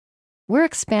we're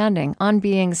expanding On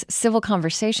Being's Civil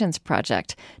Conversations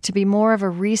project to be more of a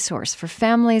resource for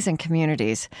families and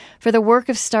communities for the work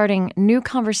of starting new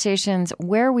conversations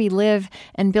where we live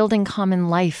and building common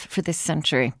life for this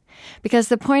century. Because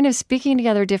the point of speaking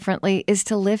together differently is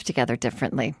to live together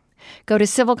differently. Go to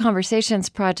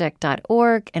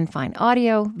civilconversationsproject.org and find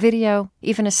audio, video,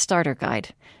 even a starter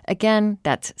guide. Again,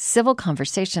 that's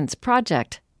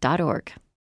civilconversationsproject.org.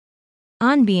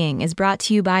 On Being is brought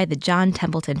to you by the John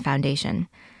Templeton Foundation.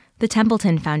 The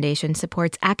Templeton Foundation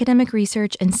supports academic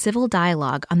research and civil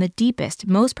dialogue on the deepest,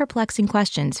 most perplexing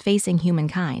questions facing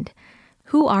humankind.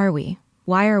 Who are we?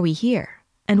 Why are we here?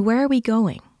 And where are we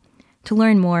going? To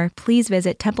learn more, please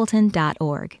visit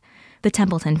templeton.org. The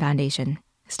Templeton Foundation.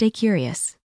 Stay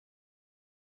curious.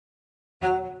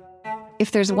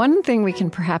 If there's one thing we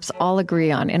can perhaps all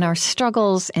agree on in our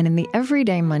struggles and in the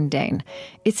everyday mundane,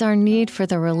 it's our need for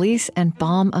the release and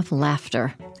balm of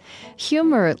laughter.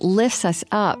 Humor lifts us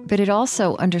up, but it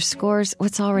also underscores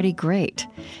what's already great.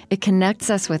 It connects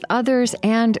us with others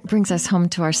and brings us home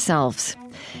to ourselves.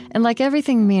 And like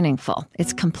everything meaningful,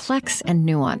 it's complex and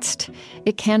nuanced.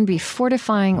 It can be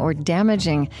fortifying or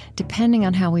damaging depending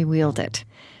on how we wield it.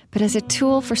 But as a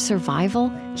tool for survival,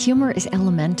 humor is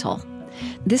elemental.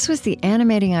 This was the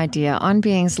animating idea On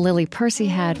Being's Lily Percy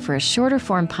had for a shorter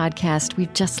form podcast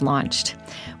we've just launched.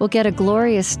 We'll get a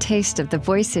glorious taste of the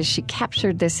voices she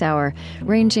captured this hour,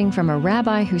 ranging from a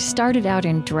rabbi who started out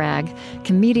in drag,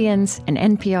 comedians, an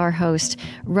NPR host,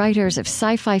 writers of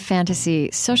sci-fi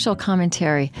fantasy, social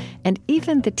commentary, and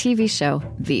even the TV show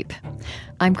Veep.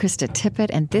 I'm Krista Tippett,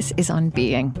 and this is On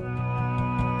Being.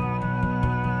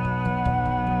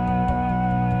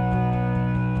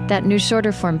 That new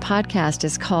shorter form podcast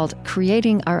is called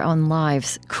Creating Our Own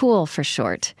Lives, cool for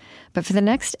short. But for the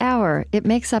next hour, it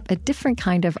makes up a different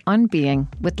kind of On Being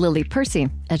with Lily Percy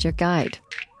as your guide.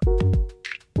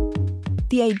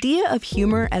 The idea of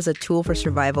humor as a tool for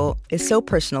survival is so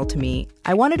personal to me,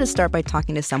 I wanted to start by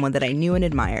talking to someone that I knew and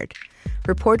admired.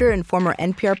 Reporter and former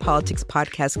NPR Politics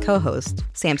podcast co-host,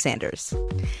 Sam Sanders.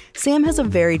 Sam has a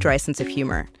very dry sense of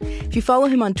humor. If you follow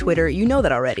him on Twitter, you know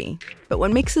that already. But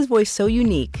what makes his voice so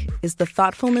unique is the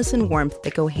thoughtfulness and warmth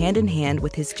that go hand in hand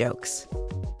with his jokes.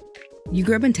 You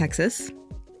grew up in Texas,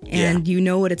 and you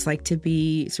know what it's like to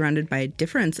be surrounded by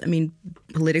difference. I mean,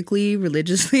 politically,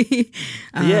 religiously,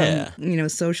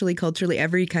 socially, culturally,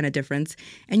 every kind of difference.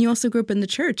 And you also grew up in the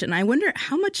church. And I wonder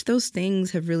how much those things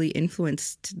have really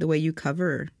influenced the way you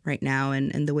cover right now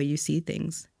and the way you see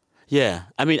things. Yeah.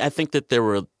 I mean, I think that there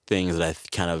were things that I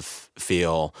kind of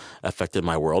feel affected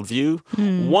my worldview.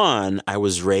 One, I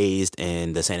was raised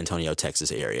in the San Antonio,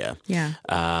 Texas area. Yeah.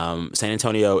 San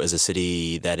Antonio is a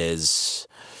city that is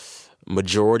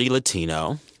majority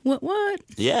Latino. What?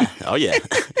 Yeah. Oh, yeah.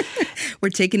 We're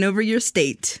taking over your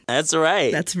state. That's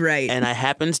right. That's right. And I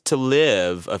happened to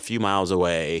live a few miles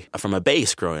away from a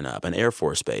base growing up, an Air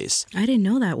Force base. I didn't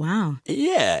know that. Wow.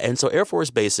 Yeah. And so Air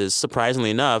Force bases, surprisingly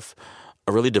enough,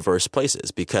 are really diverse places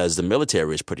because the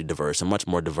military is pretty diverse and much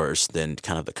more diverse than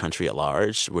kind of the country at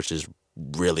large, which is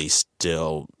really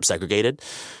still segregated.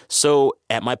 So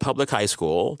at my public high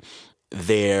school,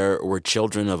 there were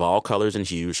children of all colors and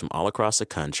hues from all across the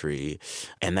country,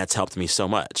 and that's helped me so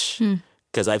much.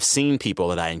 Because I've seen people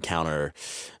that I encounter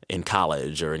in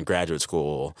college or in graduate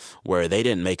school where they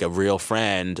didn't make a real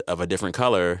friend of a different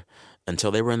color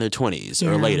until they were in their 20s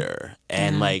or later.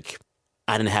 And I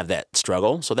didn't have that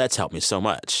struggle, so that's helped me so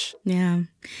much. Yeah.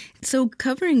 So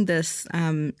covering this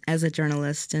as a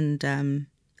journalist and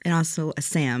also a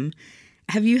Sam,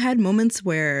 have you had moments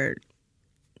where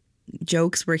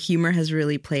jokes where humor has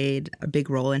really played a big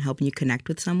role in helping you connect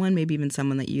with someone, maybe even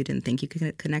someone that you didn't think you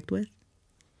could connect with?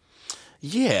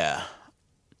 Yeah.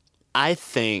 I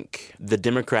think the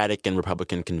Democratic and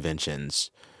Republican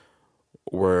conventions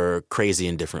were crazy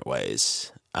in different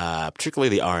ways, particularly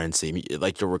the RNC.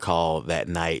 Like you'll recall that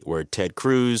night where Ted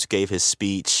Cruz gave his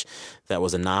speech that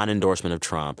was a non-endorsement of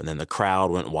Trump, and then the crowd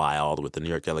went wild with the New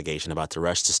York delegation about to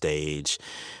rush the stage,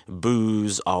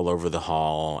 boos all over the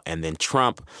hall, and then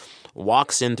Trump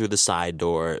walks in through the side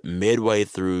door midway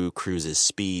through Cruz's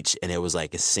speech, and it was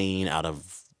like a scene out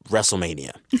of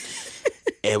WrestleMania.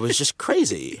 It was just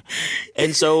crazy.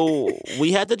 And so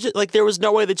we had to there was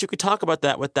no way that you could talk about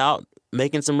that without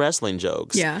making some wrestling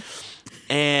jokes. Yeah.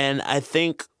 And I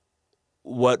think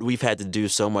what we've had to do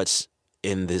so much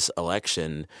in this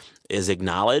election is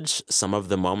acknowledge some of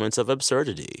the moments of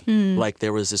absurdity. Like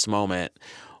there was this moment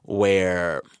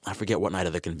where, I forget what night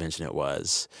of the convention it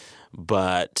was,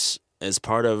 but as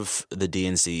part of the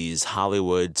DNC's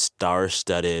Hollywood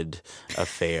star-studded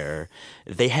affair,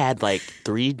 they had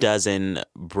 36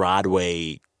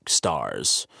 Broadway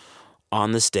stars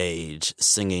on the stage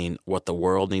singing What the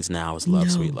World Needs Now is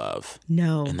Love, Sweet Love.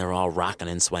 No. And they're all rocking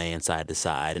and swaying side to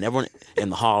side. And everyone in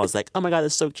the hall is like, oh, my God,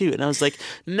 that's so cute. And I was like,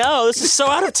 no, this is so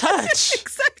out of touch.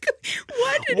 Exactly.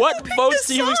 What votes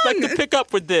do you expect to pick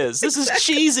up with this? This is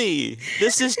cheesy.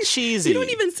 This is cheesy. You don't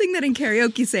even sing that in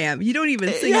karaoke, Sam. You don't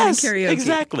even sing that in karaoke.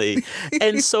 Exactly.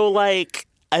 And so, like,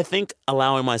 I think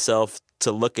allowing myself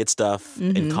to look at stuff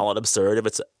and call it absurd, if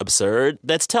it's absurd,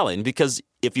 that's telling. Because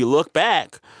if you look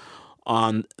back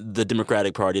on the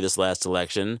Democratic Party this last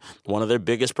election, one of their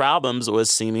biggest problems was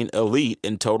seeming elite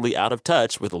and totally out of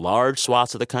touch with large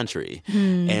swaths of the country.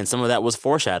 And some of that was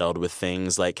foreshadowed with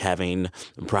things like having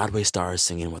Broadway stars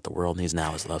singing What the World Needs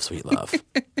Now is Love, Sweet Love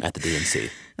at the DNC.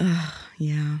 Oh,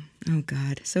 yeah. Oh,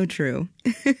 God. So true.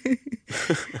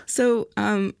 So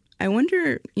I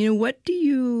wonder,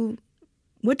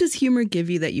 what does humor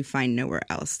give you that you find nowhere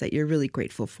else that you're really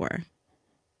grateful for?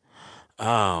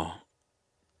 Oh,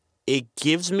 it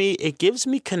gives me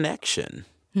connection.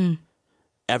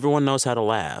 Everyone knows how to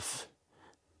laugh,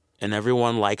 and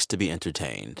everyone likes to be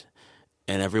entertained,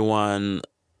 and everyone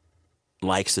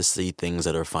likes to see things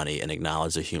that are funny and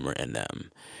acknowledge the humor in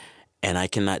them. And I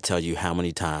cannot tell you how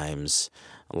many times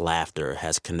laughter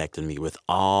has connected me with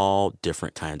all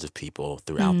different kinds of people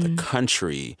throughout the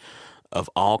country of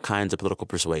all kinds of political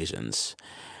persuasions.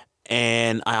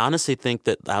 And I honestly think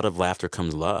that out of laughter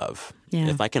comes love. Yeah.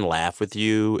 If I can laugh with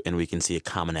you and we can see a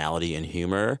commonality in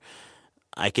humor,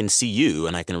 I can see you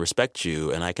and I can respect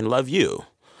you and I can love you.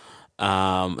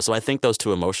 So I think those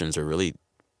two emotions are really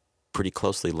pretty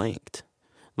closely linked.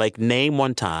 Like, name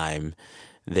one time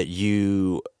that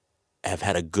you have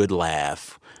had a good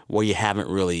laugh where you haven't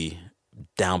really,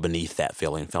 down beneath that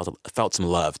feeling, felt some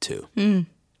love too.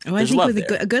 Oh, I think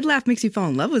with a good laugh makes you fall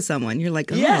in love with someone. You're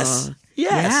like, oh. Yes,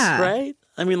 yeah. Right?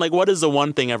 I mean, like, what is the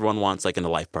one thing everyone wants, like, in a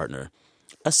life partner?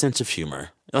 A sense of humor.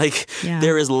 Like,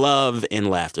 there is love in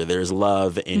laughter. There is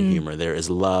love in humor. There is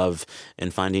love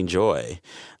in finding joy.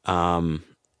 And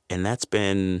that's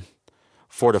been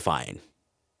fortifying,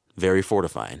 very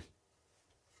fortifying.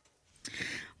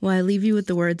 Well, I leave you with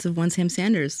the words of one Sam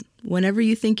Sanders. Whenever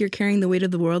you think you're carrying the weight of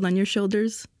the world on your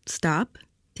shoulders, stop,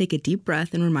 take a deep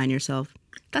breath, and remind yourself,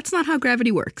 that's not how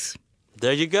gravity works.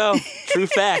 There you go. True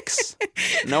facts.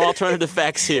 No alternative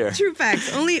facts here. True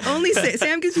facts. Only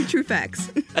Sam gives you true facts.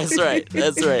 That's right.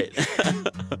 That's right.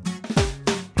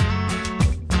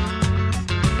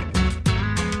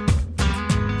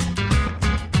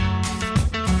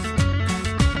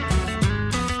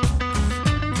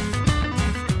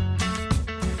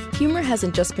 Humor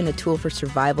hasn't just been a tool for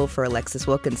survival for Alexis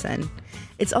Wilkinson.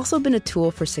 It's also been a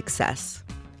tool for success.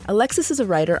 Alexis is a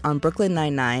writer on Brooklyn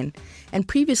Nine-Nine and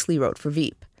previously wrote for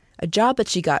Veep, a job that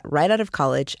she got right out of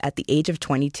college at the age of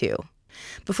 22.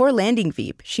 Before landing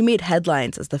Veep, she made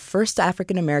headlines as the first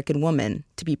African-American woman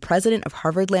to be president of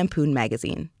Harvard Lampoon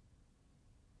magazine.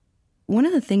 One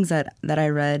of the things that I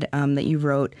read that you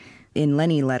wrote in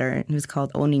Lenny Letter, it was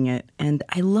called Owning It, and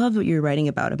I love what you're writing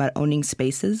about owning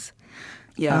spaces.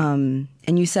 Yeah. And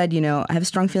you said, I have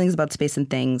strong feelings about space and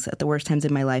things. At the worst times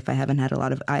in my life, I haven't had a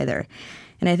lot of either.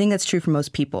 And I think that's true for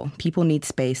most people. People need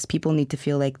space. People need to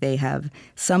feel like they have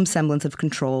some semblance of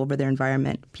control over their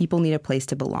environment. People need a place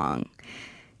to belong.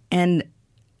 And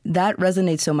that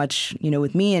resonates so much,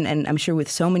 with me and I'm sure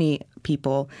with so many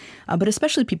people, but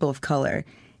especially people of color.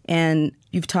 And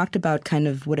you've talked about kind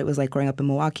of what it was like growing up in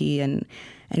Milwaukee and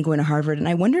going to Harvard. And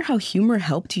I wonder how humor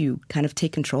helped you kind of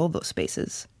take control of those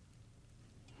spaces.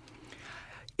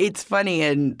 It's funny,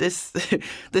 and this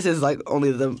is like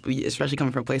especially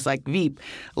coming from a place like Veep,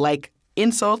 like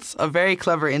insults, a very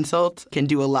clever insult can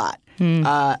do a lot.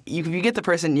 If you get the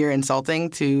person you're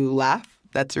insulting to laugh,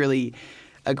 that's really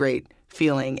a great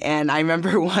feeling. And I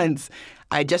remember once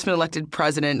I had just been elected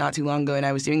president not too long ago, and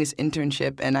I was doing this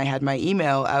internship, and I had my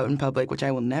email out in public, which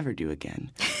I will never do again.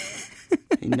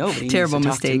 Nobody Terrible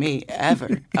needs to mistake. talk to me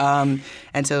ever.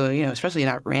 And so, especially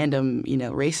not random,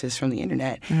 racists from the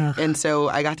internet. Ugh. And so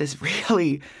I got this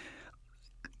really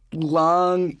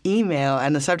long email,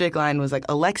 and the subject line was like,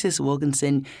 Alexis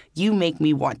Wilkinson, you make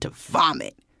me want to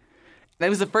vomit. That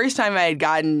was the first time I had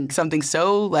gotten something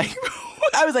so like,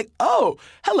 I was like, oh,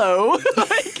 hello.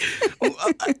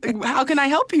 Like, how can I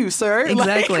help you, sir?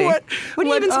 Exactly. Like, what are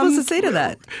you even supposed to say to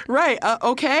that? Right.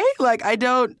 Okay. Like, I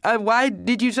don't, why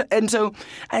did you, and so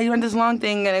I went this long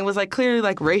thing, and it was like clearly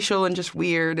like racial and just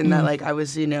weird, and that like I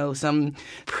was, some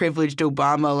privileged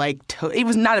Obama, like, it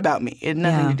was not about me. It had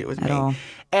nothing to do with me. All.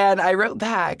 And I wrote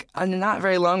back a not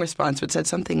very long response, but said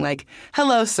something like,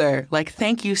 hello, sir. Like,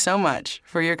 thank you so much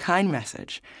for your kind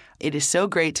message. It is so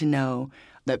great to know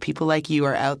that people like you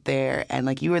are out there, and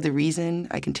like you are the reason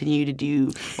I continue to do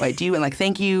what I do. And like,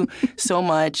 thank you so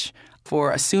much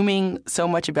for assuming so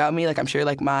much about me. Like, I'm sure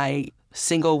like my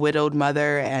single widowed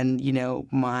mother and, you know,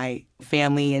 my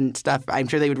family and stuff, I'm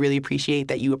sure they would really appreciate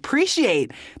that you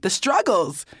appreciate the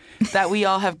struggles that we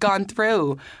all have gone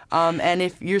through. And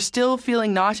if you're still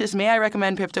feeling nauseous, may I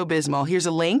recommend Pepto-Bismol? Here's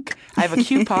a link. I have a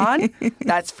coupon.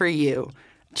 That's for you.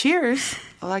 Cheers,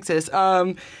 Alexis.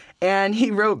 And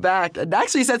he wrote back and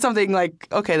actually said something like,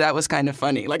 okay, that was kind of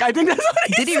funny. Like, I think that's what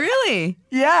he Did he said. really?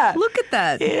 Yeah. Look at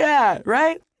that. Yeah,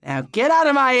 right? Now get out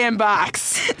of my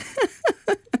inbox.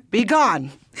 Be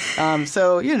gone.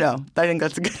 So, you know, I think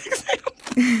that's a good example.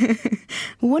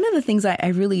 One of the things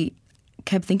I really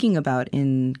kept thinking about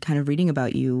in kind of reading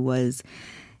about you was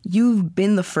you've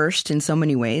been the first in so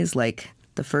many ways, like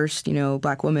the first, you know,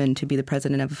 Black woman to be the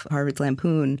president of Harvard's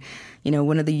Lampoon, you know,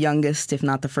 one of the youngest, if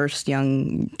not the first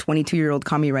young 22-year-old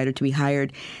comedy writer to be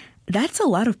hired. That's a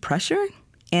lot of pressure.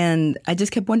 And I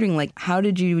just kept wondering, like, how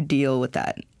did you deal with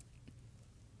that?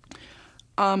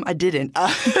 I didn't.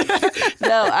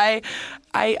 No,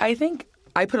 I think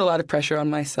I put a lot of pressure on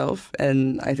myself.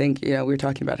 And I think, you know, we were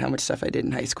talking about how much stuff I did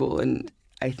in high school. And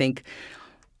I think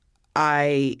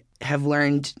I have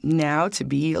learned now to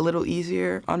be a little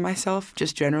easier on myself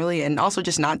just generally. And also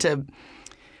just not to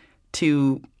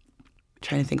trying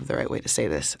to think of the right way to say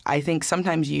this. I think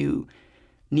sometimes you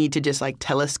need to just like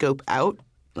telescope out,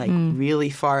 like really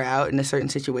far out in a certain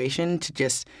situation to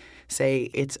just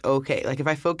say it's okay. Like if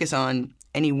I focus on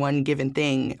any one given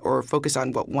thing or focus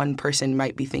on what one person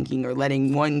might be thinking or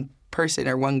letting one person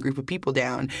or one group of people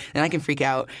down, and I can freak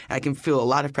out and I can feel a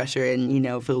lot of pressure and, you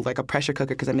know, feel like a pressure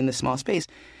cooker because I'm in this small space.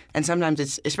 And sometimes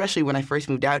it's, especially when I first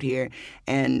moved out here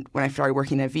and when I started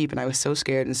working at Veep and I was so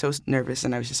scared and so nervous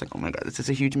and I was just like, oh my God, this is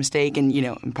a huge mistake. And, you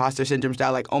know, imposter syndrome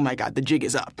style, like, oh my God, the jig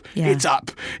is up. Yeah. It's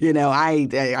up. You know,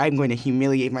 I'm going to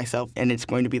humiliate myself and it's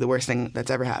going to be the worst thing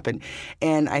that's ever happened.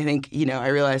 And I think, you know, I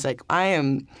realized like I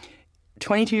am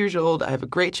 22 years old. I have a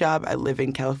great job. I live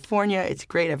in California. It's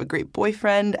great. I have a great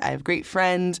boyfriend. I have great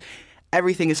friends.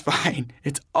 Everything is fine.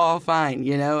 It's all fine,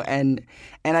 you know, and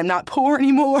I'm not poor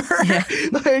anymore. Yeah.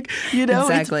 Like, you know,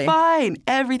 Exactly. It's fine.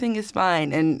 Everything is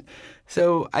fine. And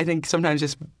so I think sometimes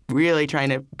just really trying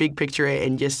to big picture it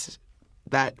and just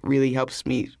that really helps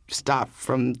me stop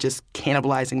from just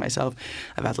cannibalizing myself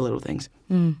about the little things.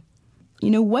 You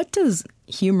know, what does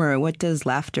humor, what does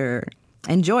laughter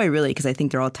and joy really, because I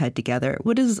think they're all tied together,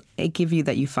 what does it give you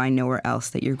that you find nowhere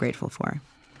else that you're grateful for?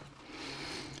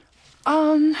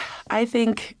 I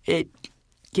think it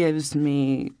gives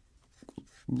me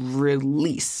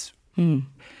release. And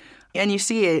you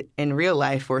see it in real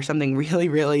life where something really,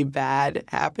 really bad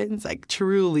happens, like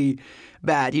truly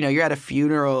bad. You know, you're at a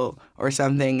funeral or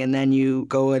something and then you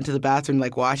go into the bathroom,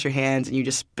 like wash your hands and you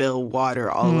just spill water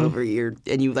all over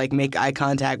and you like make eye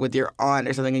contact with your aunt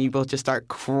or something and you both just start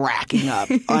cracking up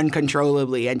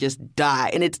uncontrollably and just die.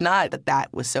 And it's not that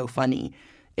that was so funny.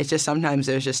 It's just sometimes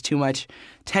there's just too much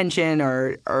tension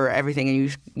or everything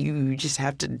and you just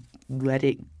have to let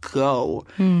it go.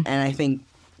 And I think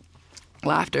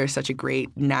laughter is such a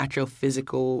great natural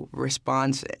physical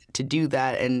response to do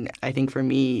that. And I think for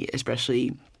me,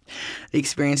 especially the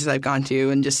experiences I've gone to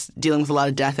and just dealing with a lot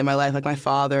of death in my life, like my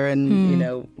father and, you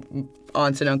know,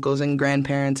 aunts and uncles and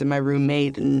grandparents and my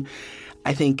roommate. And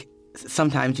I think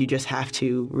sometimes you just have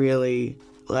to really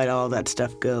let all that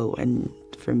stuff go. And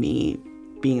for me,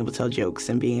 being able to tell jokes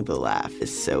and being able to laugh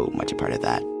is so much a part of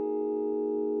that.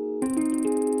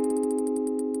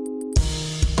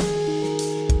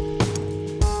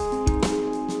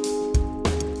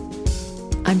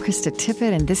 I'm Krista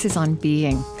Tippett, and this is On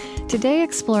Being. Today,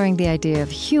 exploring the idea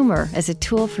of humor as a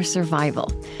tool for survival,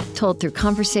 told through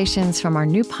conversations from our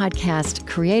new podcast,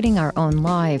 Creating Our Own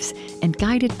Lives, and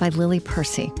guided by Lily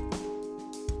Percy.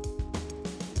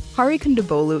 Hari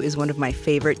Kondabolu is one of my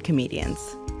favorite comedians.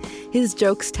 His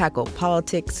jokes tackle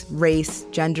politics, race,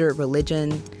 gender,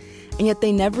 religion, and yet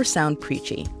they never sound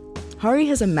preachy. Hari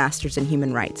has a master's in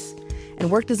human rights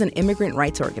and worked as an immigrant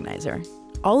rights organizer,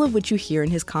 all of which you hear in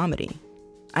his comedy.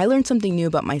 I learn something new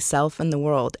about myself and the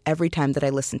world every time that I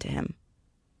listen to him.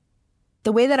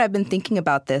 The way that I've been thinking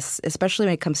about this, especially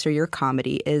when it comes to your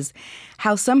comedy, is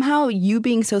how somehow you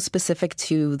being so specific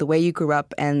to the way you grew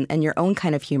up and your own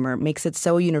kind of humor makes it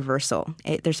so universal.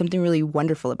 There's something really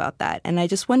wonderful about that. And I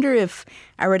just wonder if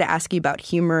I were to ask you about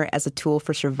humor as a tool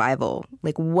for survival,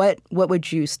 like what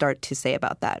would you start to say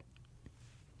about that?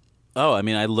 Oh, I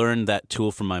mean, I learned that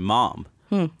tool from my mom.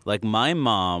 Like my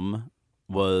mom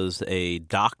was a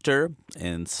doctor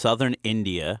in southern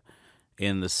India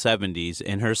in the 70s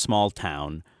in her small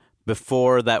town,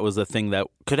 before that was a thing that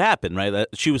could happen, right? That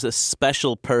she was a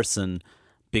special person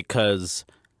because,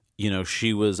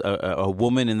 she was a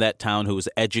woman in that town who was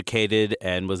educated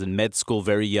and was in med school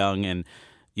very young and,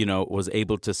 was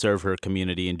able to serve her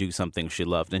community and do something she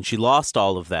loved. And she lost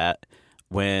all of that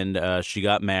when she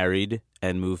got married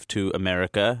and moved to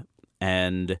America.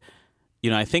 And,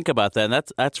 I think about that, and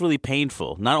that's really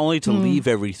painful. Not only to leave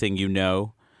everything you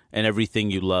know and everything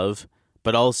you love,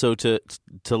 but also to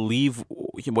leave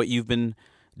what you've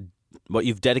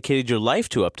dedicated your life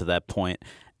to up to that point.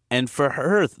 And for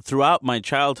her, throughout my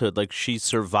childhood, she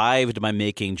survived by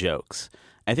making jokes.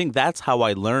 I think that's how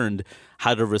I learned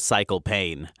how to recycle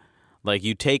pain.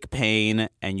 You take pain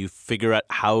and you figure out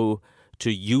how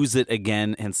to use it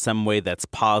again in some way that's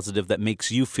positive, that makes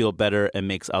you feel better and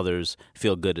makes others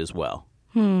feel good as well.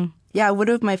 Yeah, one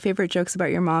of my favorite jokes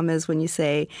about your mom is when you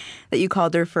say that you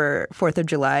called her for 4th of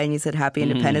July and you said Happy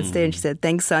Independence Day, and she said,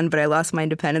 "Thanks, son, but I lost my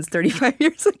independence 35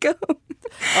 years ago."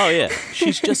 Oh, yeah.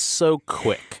 She's just so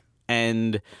quick.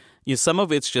 And some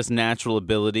of it's just natural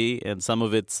ability, and some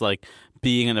of it's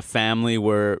being in a family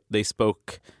where they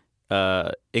spoke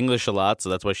English a lot, so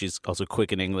that's why she's also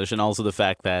quick in English, and also the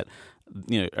fact that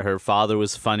her father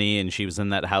was funny and she was in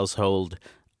that household.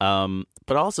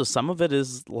 But also some of it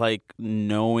is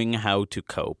knowing how to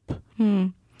cope.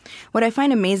 What I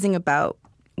find amazing about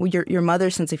your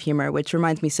mother's sense of humor, which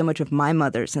reminds me so much of my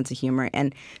mother's sense of humor,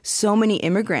 and so many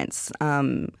immigrants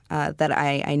that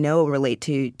I know relate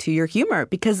to your humor,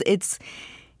 because it's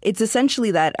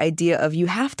essentially that idea of you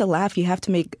have to laugh, you have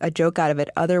to make a joke out of it,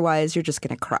 otherwise you're just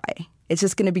going to cry. It's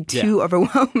just going to be too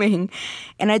overwhelming.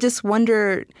 And I just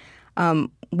wonder,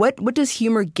 what does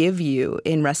humor give you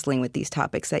in wrestling with these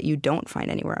topics that you don't find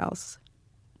anywhere else?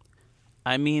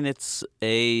 I mean, it's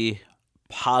a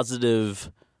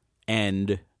positive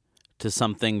end to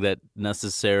something that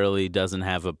necessarily doesn't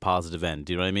have a positive end.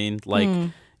 Do you know what I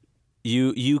mean?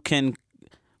 You can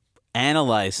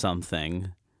analyze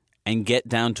something and get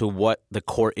down to what the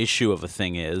core issue of a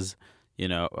thing is.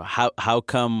 How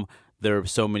come there are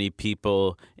so many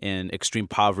people in extreme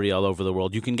poverty all over the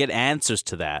world? You can get answers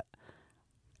to that.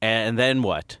 And then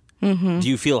what? Do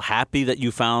you feel happy that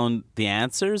you found the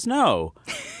answers? No.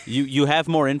 You have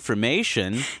more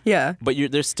information. Yeah. But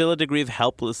there's still a degree of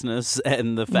helplessness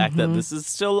and the fact that this is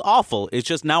still awful. It's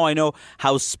just now I know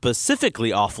how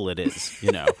specifically awful it is,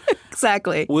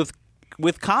 Exactly.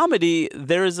 With comedy,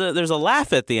 there's a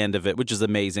laugh at the end of it, which is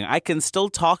amazing. I can still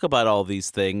talk about all these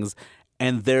things,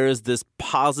 and there's this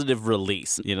positive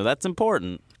release. That's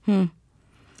important.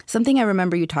 Something I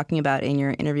remember you talking about in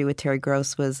your interview with Terry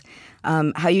Gross was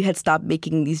how you had stopped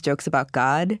making these jokes about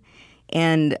God.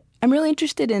 And I'm really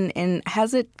interested in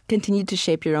has it continued to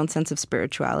shape your own sense of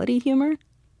spirituality, humor?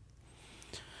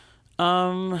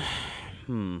 And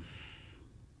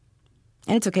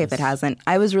it's okay if it hasn't.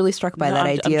 I was really struck by that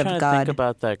idea of God.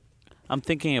 I'm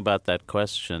thinking about that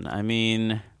question. I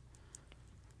mean,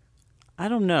 I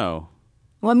don't know.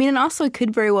 Well, I mean, and also it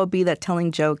could very well be that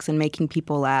telling jokes and making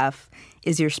people laugh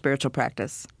is your spiritual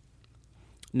practice.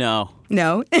 No.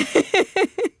 No?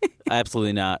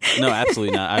 Absolutely not. No,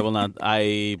 absolutely not. I will not.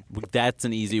 That's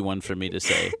an easy one for me to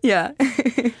say. Yeah.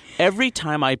 Every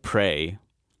time I pray,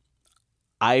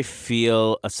 I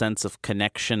feel a sense of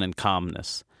connection and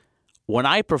calmness. When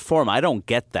I perform, I don't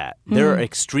get that. There are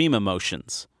extreme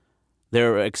emotions.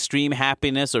 There are extreme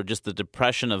happiness or just the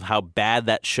depression of how bad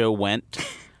that show went.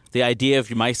 The idea of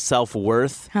my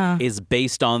self-worth is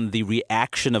based on the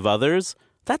reaction of others.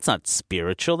 That's not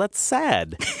spiritual. That's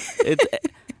sad.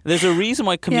 There's a reason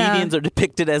why comedians are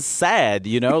depicted as sad,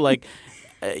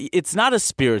 it's not a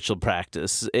spiritual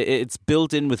practice. It's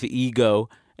built in with the ego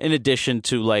in addition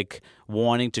to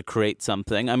wanting to create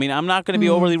something. I mean, I'm not going to be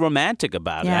overly romantic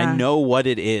about it. I know what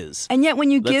it is. And yet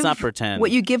when you Let's not pretend.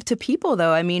 What you give to people,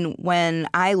 though, I mean, when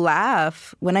I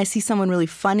laugh, when I see someone really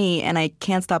funny and I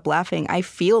can't stop laughing, I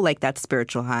feel like that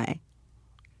spiritual high.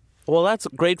 Well, that's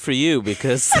great for you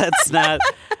because that's not,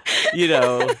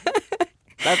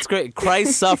 that's great.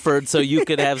 Christ suffered so you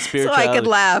could have spirituality. So I could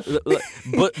laugh.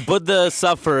 Buddha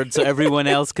suffered so everyone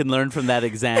else can learn from that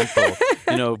example.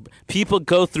 People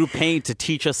go through pain to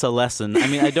teach us a lesson. I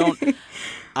mean, I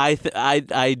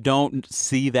don't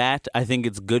see that. I think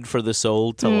it's good for the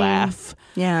soul to laugh.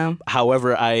 Yeah.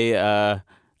 However, I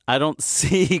don't want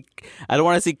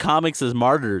to see comics as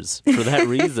martyrs for that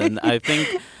reason.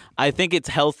 I think it's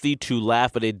healthy to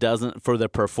laugh, but it doesn't, for the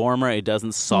performer, it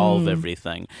doesn't solve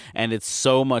everything. And it's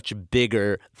so much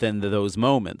bigger than those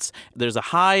moments. There's a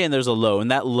high and there's a low,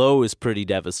 and that low is pretty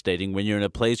devastating when you're in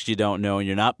a place you don't know and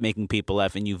you're not making people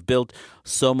laugh and you've built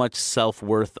so much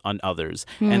self-worth on others.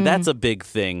 And that's a big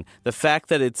thing. The fact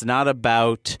that it's not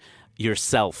about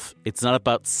yourself. It's not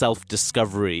about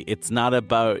self-discovery. It's not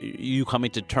about you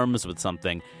coming to terms with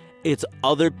something. It's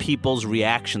other people's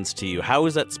reactions to you. How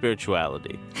is that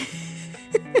spirituality?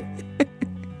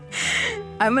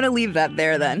 I'm going to leave that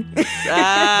there then.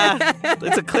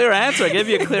 It's a clear answer. I gave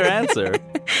you a clear answer.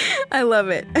 I love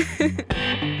it.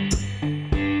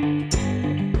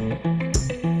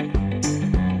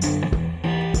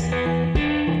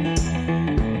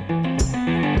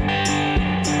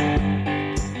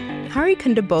 Hari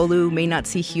Kondabolu may not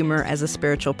see humor as a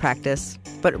spiritual practice,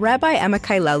 but Rabbi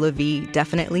Amichai Lau-Levi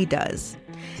definitely does.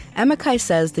 Amichai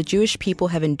says the Jewish people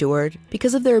have endured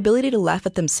because of their ability to laugh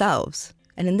at themselves,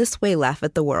 and in this way laugh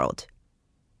at the world.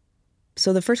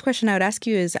 So the first question I would ask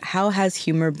you is, how has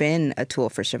humor been a tool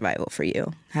for survival for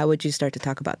you? How would you start to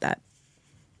talk about that?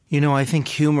 I think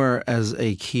humor as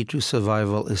a key to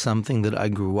survival is something that I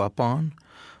grew up on.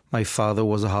 My father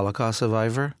was a Holocaust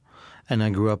survivor, and I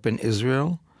grew up in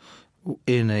Israel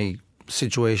in a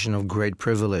situation of great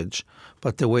privilege.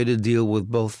 But the way to deal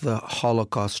with both the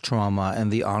Holocaust trauma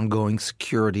and the ongoing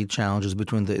security challenges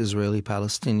between the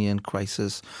Israeli-Palestinian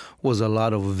crisis was a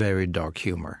lot of very dark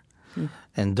humor.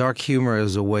 And dark humor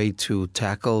is a way to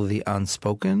tackle the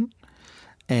unspoken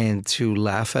and to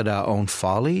laugh at our own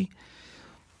folly.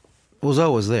 It was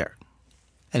always there.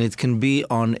 And it can be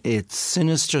on its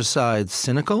sinister side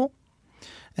cynical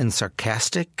and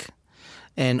sarcastic,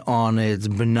 and on its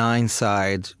benign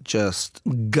side, just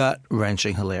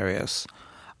gut-wrenching hilarious.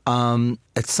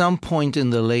 At some point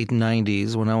in the late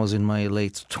 90s, when I was in my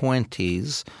late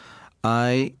 20s,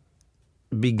 I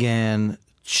began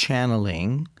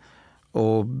channeling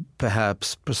or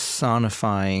perhaps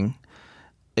personifying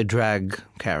a drag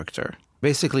character.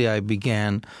 Basically, I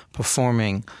began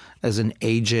performing as an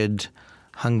aged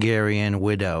Hungarian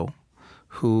widow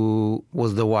who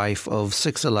was the wife of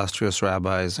 6 illustrious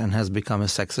rabbis and has become a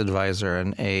sex advisor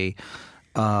and a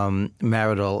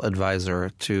marital advisor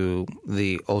to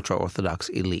the ultra-Orthodox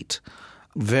elite.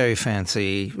 Very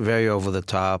fancy, very over the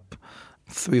top.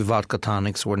 3 vodka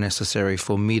tonics were necessary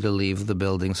for me to leave the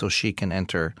building so she can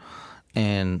enter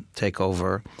and take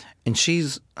over. And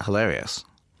she's hilarious.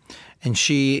 And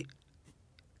she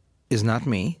is not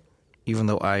me, even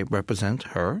though I represent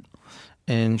her.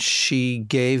 And she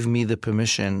gave me the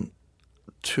permission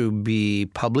to be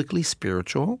publicly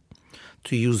spiritual,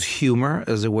 to use humor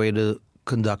as a way to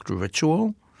conduct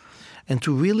ritual, and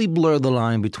to really blur the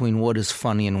line between what is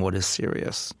funny and what is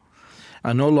serious.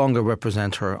 I no longer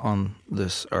represent her on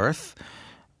this earth.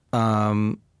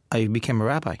 I became a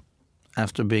rabbi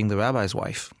after being the rabbi's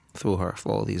wife through her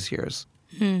for all these years.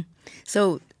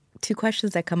 So 2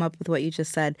 questions that come up with what you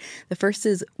just said. The first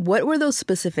is, what were those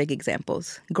specific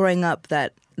examples growing up,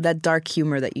 that dark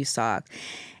humor that you saw?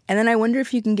 And then I wonder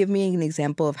if you can give me an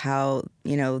example of how,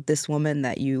 this woman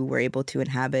that you were able to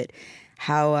inhabit,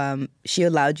 how she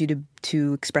allowed you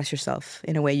to express yourself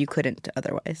in a way you couldn't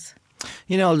otherwise.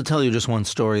 I'll tell you just one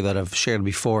story that I've shared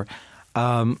before.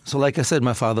 So like I said,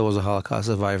 my father was a Holocaust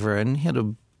survivor, and he had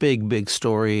a big, big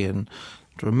story, and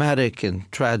dramatic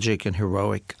and tragic and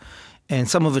heroic. And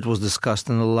some of it was discussed,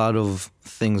 and a lot of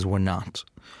things were not.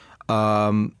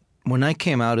 When I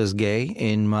came out as gay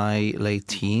in my late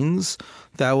teens,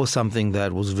 that was something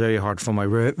that was very hard for my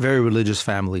very religious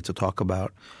family to talk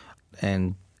about.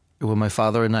 And when my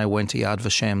father and I went to Yad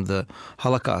Vashem, the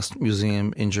Holocaust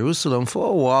Museum in Jerusalem, for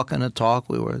a walk and a talk,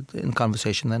 we were in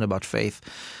conversation then about faith.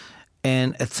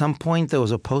 And at some point, there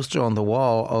was a poster on the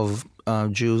wall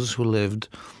of Jews who lived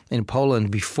in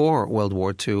Poland before World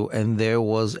War II, and there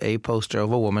was a poster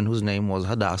of a woman whose name was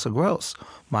Hadassah Gross,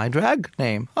 my drag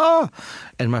name.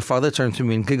 And my father turned to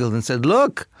me and giggled and said,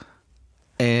 "Look."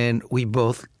 And we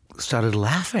both started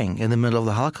laughing in the middle of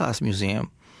the Holocaust Museum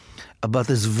about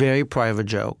this very private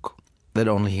joke that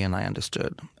only he and I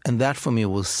understood. And that for me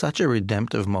was such a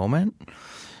redemptive moment.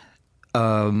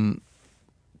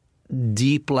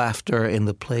 Deep laughter in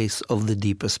the place of the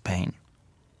deepest pain.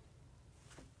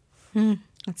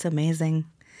 That's amazing.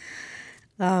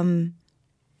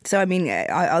 So,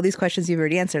 all these questions you've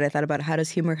already answered. I thought about, how does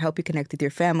humor help you connect with your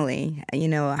family?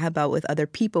 How about with other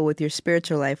people, with your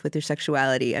spiritual life, with your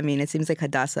sexuality? It seems like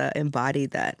Hadassah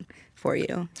embodied that for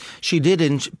you. She did,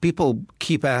 and people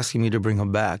keep asking me to bring her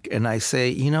back. And I say,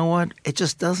 you know what? It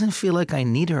just doesn't feel like I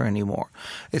need her anymore.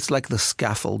 It's like the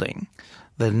scaffolding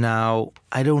that now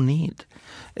I don't need.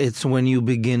 It's when you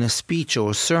begin a speech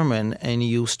or a sermon and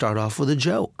you start off with a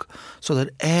joke so that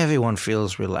everyone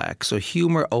feels relaxed. So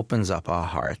humor opens up our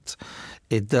heart.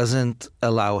 It doesn't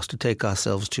allow us to take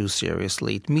ourselves too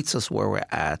seriously. It meets us where we're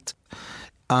at.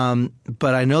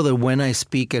 But I know that when I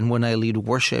speak and when I lead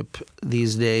worship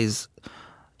these days,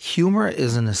 humor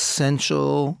is an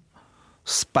essential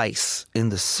spice in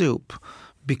the soup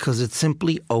because it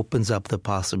simply opens up the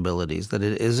possibilities, that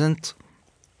it isn't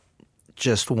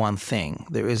just one thing.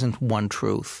 There isn't one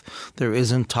truth. There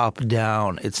isn't top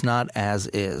down. It's not as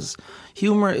is.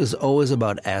 Humor is always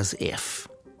about as if.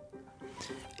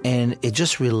 And it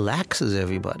just relaxes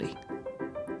everybody.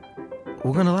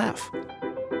 We're going to laugh.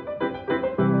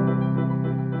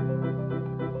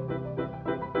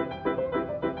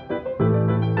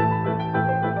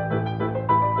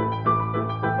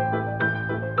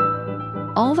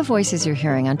 All the voices you're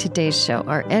hearing on today's show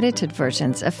are edited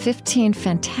versions of 15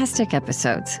 fantastic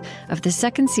episodes of the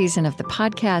second season of the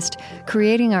podcast,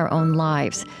 Creating Our Own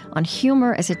Lives, on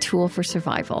humor as a tool for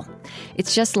survival.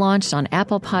 It's just launched on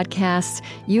Apple Podcasts.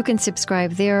 You can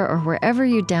subscribe there or wherever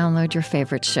you download your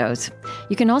favorite shows.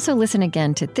 You can also listen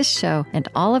again to this show and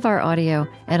all of our audio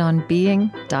at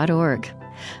onbeing.org.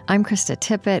 I'm Krista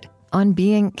Tippett. On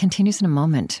Being continues in a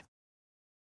moment.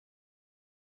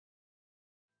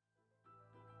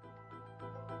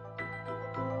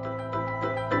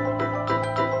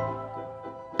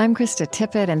 I'm Krista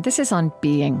Tippett, and this is On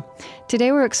Being.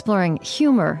 Today we're exploring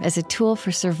humor as a tool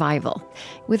for survival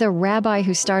with a rabbi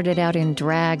who started out in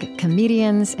drag,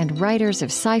 comedians, and writers of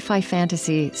sci-fi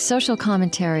fantasy, social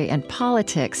commentary, and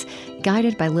politics,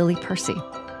 guided by Lily Percy.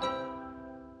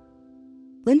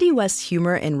 Lindy West's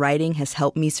humor in writing has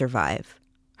helped me survive.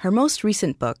 Her most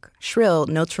recent book, Shrill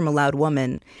Notes from a Loud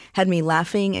Woman, had me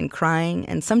laughing and crying,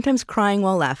 and sometimes crying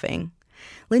while laughing.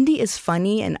 Lindy is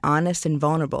funny and honest and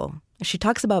vulnerable. She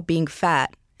talks about being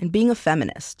fat and being a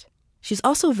feminist. She's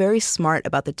also very smart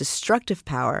about the destructive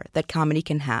power that comedy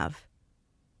can have.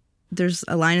 There's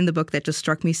a line in the book that just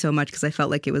struck me so much because I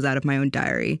felt like it was out of my own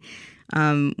diary.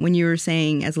 When you were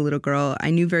saying, as a little girl,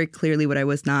 I knew very clearly what I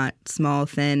was not: small,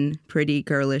 thin, pretty,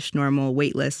 girlish, normal,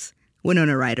 weightless,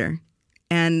 Winona Ryder.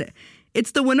 And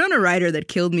it's the Winona Ryder that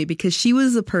killed me because she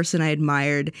was a person I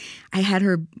admired. I had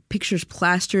her pictures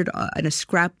plastered in a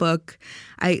scrapbook.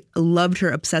 I loved her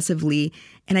obsessively.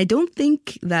 And I don't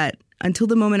think that until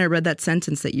the moment I read that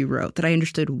sentence that you wrote that I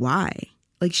understood why.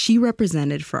 Like, she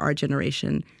represented for our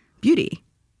generation beauty.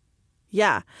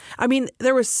 Yeah. I mean,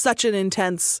 there was such an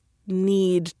intense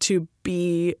need to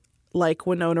be like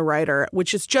Winona Ryder,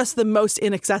 which is just the most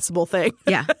inaccessible thing.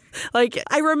 Yeah. Like,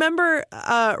 I remember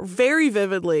very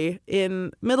vividly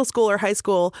in middle school or high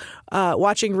school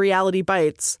watching Reality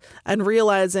Bites and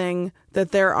realizing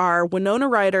that there are Winona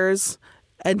Ryders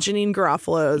and Janine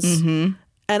Garofalos. Mm-hmm.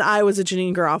 And I was a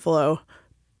Janine Garofalo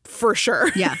for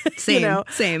sure. Yeah, same, you know?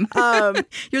 Same.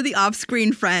 You're the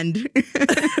off-screen friend.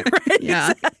 Right?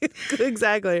 Yeah.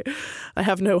 Exactly. I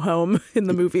have no home in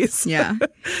the movies. Yeah.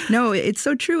 No, it's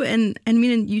so true. And I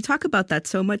mean, you talk about that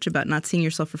so much, about not seeing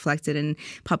yourself reflected in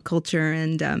pop culture.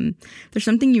 And there's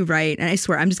something you write, and I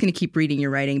swear I'm just going to keep reading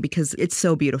your writing because it's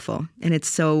so beautiful and it's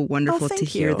so wonderful to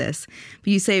hear this.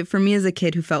 But you say, for me as a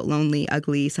kid who felt lonely,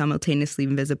 ugly, simultaneously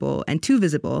invisible, and too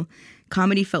visible,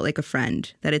 comedy felt like a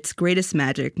friend, that its greatest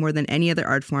magic, more than any other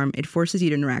art form, it forces you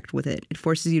to interact with it. It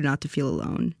forces you not to feel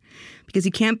alone. Because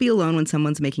you can't be alone when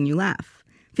someone's making you laugh.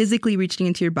 Physically reaching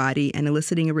into your body and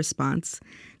eliciting a response.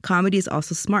 Comedy is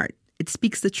also smart. It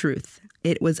speaks the truth.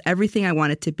 It was everything I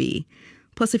wanted to be.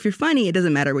 Plus, if you're funny, it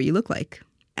doesn't matter what you look like.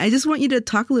 I just want you to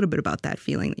talk a little bit about that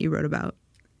feeling that you wrote about.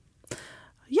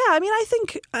 Yeah, I mean, I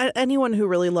think anyone who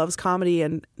really loves comedy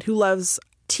and who loves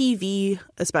TV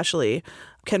especially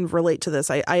can relate to this,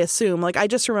 I assume. Like, I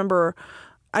just remember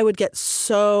I would get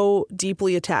so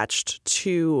deeply attached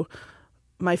to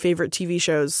my favorite TV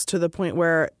shows to the point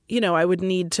where, you know, I would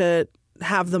need to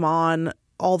have them on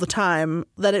all the time,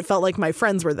 that it felt like my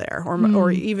friends were there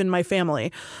or even my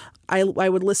family. I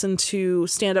would listen to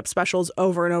stand-up specials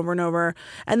over and over and over.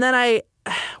 And then I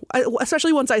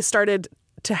especially once I started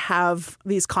to have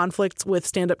these conflicts with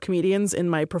stand-up comedians in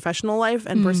my professional life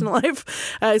and personal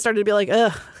life, I started to be like,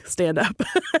 ugh, stand-up.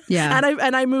 Yeah.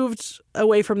 And I moved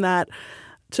away from that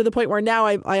to the point where now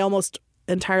I almost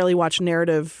entirely watch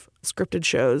narrative scripted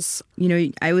shows. You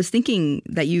know, I was thinking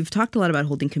that you've talked a lot about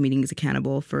holding comedians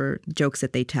accountable for jokes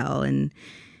that they tell. And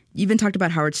you even talked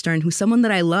about Howard Stern, who's someone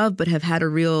that I love but have had a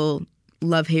real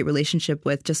love-hate relationship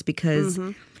with, just because...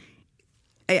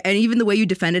 And even the way you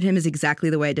defended him is exactly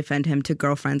the way I defend him to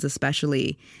girlfriends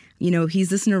especially. You know, he's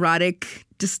this neurotic,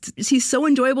 he's so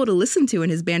enjoyable to listen to in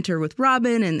his banter with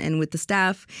Robin and with the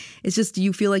staff. It's just,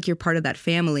 you feel like you're part of that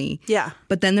family. Yeah.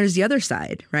 But then there's the other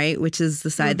side, right? Which is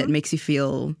the side that makes you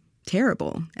feel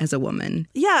terrible as a woman.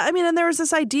 Yeah, I mean, and there was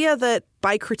this idea that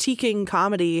by critiquing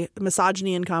comedy,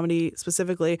 misogyny in comedy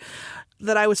specifically,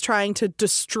 that I was trying to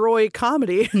destroy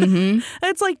comedy. And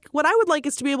it's like, what I would like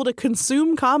is to be able to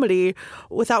consume comedy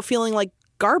without feeling like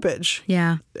garbage.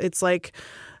 Yeah. It's like,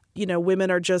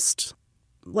 women are just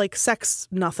like sex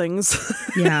nothings.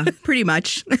 Yeah, pretty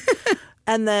much.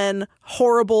 And then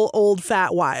horrible old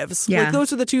fat wives. Yeah. Like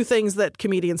those are the two things that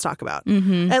comedians talk about,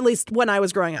 at least when I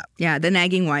was growing up. Yeah, the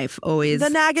nagging wife always. The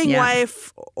nagging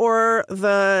wife or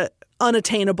the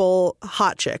unattainable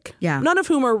hot chick. Yeah. None of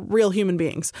whom are real human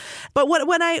beings. But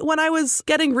when I was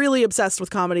getting really obsessed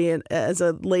with comedy as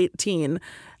a late teen,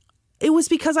 it was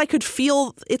because I could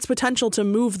feel its potential to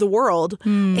move the world.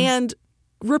 And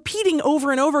repeating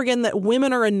over and over again that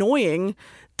women are annoying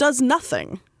does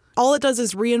nothing. All it does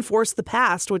is reinforce the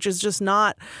past, which is just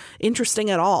not interesting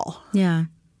at all. Yeah.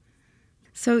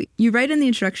 So you write in the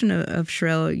introduction of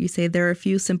Shrill, you say there are a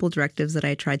few simple directives that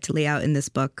I tried to lay out in this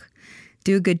book.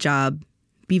 Do a good job,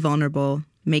 be vulnerable,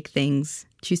 make things,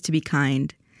 choose to be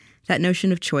kind. That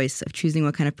notion of choice, of choosing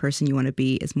what kind of person you want to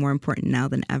be, is more important now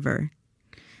than ever.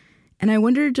 And I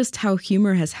wonder just how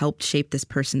humor has helped shape this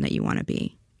person that you want to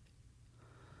be.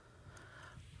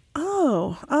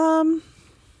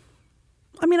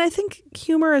 I think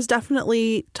humor has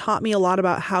definitely taught me a lot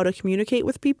about how to communicate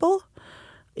with people.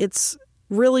 It's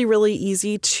really, really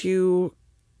easy to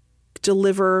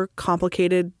deliver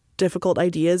complicated, difficult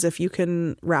ideas if you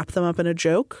can wrap them up in a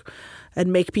joke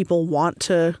and make people want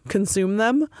to consume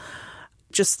them.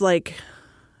 Just like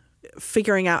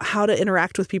figuring out how to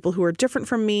interact with people who are different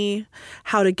from me,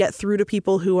 how to get through to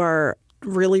people who are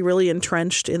really, really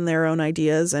entrenched in their own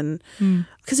ideas. And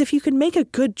because if you can make a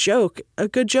good joke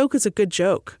is a good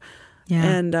joke. Yeah.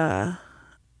 And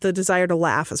the desire to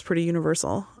laugh is pretty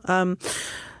universal.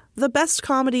 The best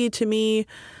comedy to me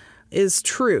is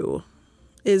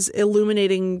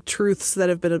illuminating truths that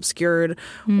have been obscured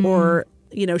or,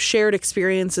 shared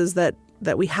experiences that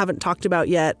we haven't talked about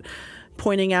yet,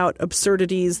 pointing out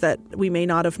absurdities that we may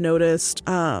not have noticed.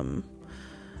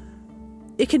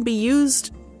 It can be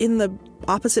used in the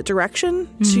opposite direction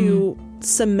to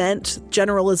cement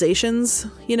generalizations,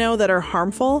 that are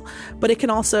harmful, but it can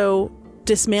also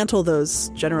dismantle those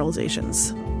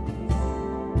generalizations.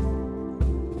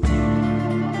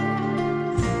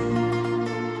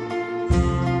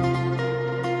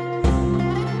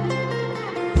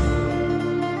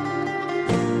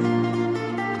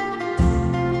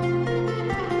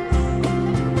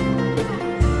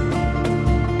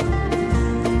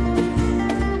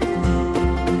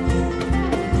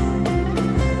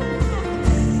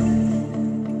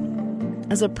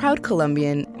 As a proud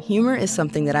Colombian, humor is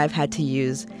something that I've had to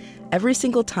use every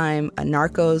single time a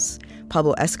Narcos,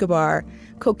 Pablo Escobar,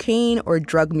 cocaine, or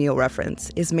drug mule reference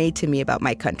is made to me about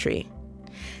my country.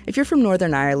 If you're from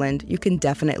Northern Ireland, you can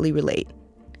definitely relate.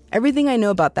 Everything I know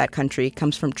about that country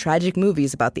comes from tragic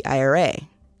movies about the IRA.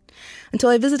 Until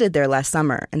I visited there last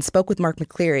summer and spoke with Mark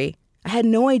McCleary, I had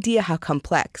no idea how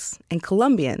complex and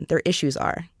Colombian their issues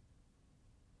are.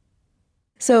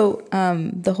 So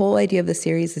the whole idea of the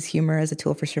series is humor as a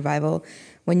tool for survival.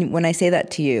 When I say that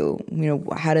to you,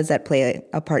 how does that play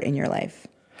a part in your life?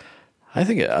 I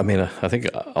think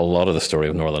a lot of the story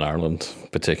of Northern Ireland,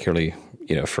 particularly,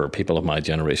 for people of my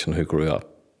generation who grew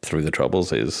up through the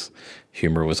Troubles, is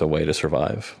humor was a way to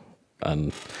survive,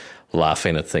 and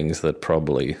laughing at things that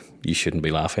probably you shouldn't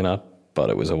be laughing at, but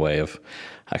it was a way of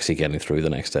actually getting through the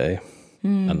next day.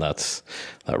 And that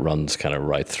runs kind of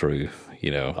right through,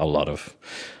 a lot of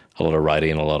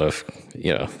writing, a lot of,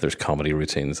 there's comedy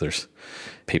routines, there's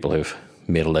people who've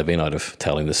made a living out of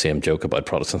telling the same joke about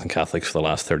Protestants and Catholics for the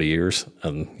last 30 years,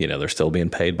 and they're still being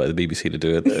paid by the BBC to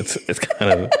do it. It's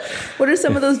kind of. What are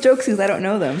some of those jokes? Because I don't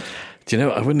know them. Do you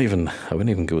know? I wouldn't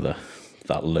even go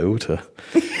that low to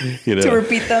to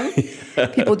repeat them.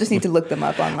 People just need to look them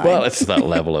up online. Well, it's that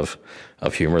level of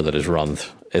humor that is run.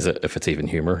 Is it, if it's even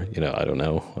humor? I don't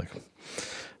know. Like,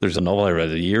 there's a novel I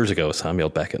read years ago, a Samuel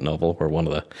Beckett novel, where one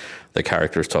of the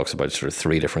characters talks about sort of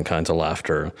three different kinds of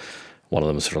laughter. One of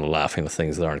them is sort of laughing at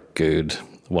things that aren't good.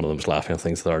 One of them is laughing at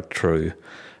things that aren't true.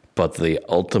 But the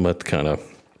ultimate kind of,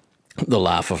 the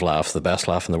laugh of laughs, the best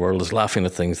laugh in the world, is laughing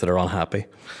at things that are unhappy.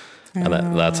 And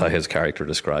that's how his character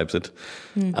describes it.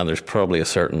 And there's probably a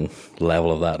certain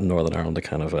level of that in Northern Ireland, a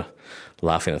kind of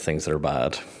laughing at things that are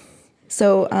bad.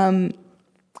 So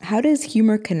how does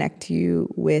humor connect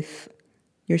you with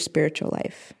your spiritual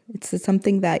life? It's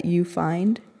something that you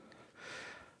find?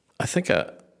 I think,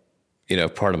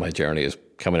 part of my journey is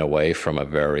coming away from a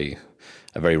very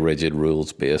rigid,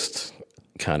 rules-based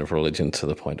kind of religion to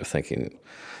the point of thinking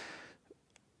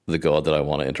the God that I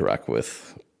want to interact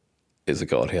with is a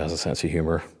God who has a sense of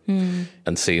humour,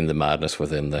 and seeing the madness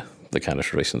within the kind of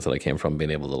traditions that I came from,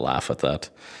 being able to laugh at that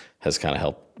has kind of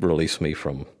helped release me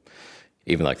from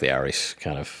even like the Irish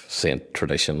kind of saint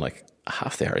tradition. Like,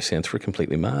 half the Irish Saints were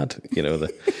completely mad.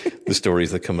 The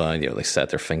stories that come down, they set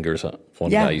their fingers on.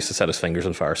 One Yeah. guy used to set his fingers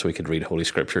on fire so he could read Holy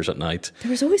Scriptures at night.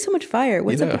 There was always so much fire.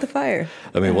 What's up with the fire?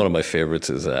 I mean, one of my favourites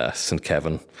is St.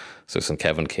 Kevin. So St.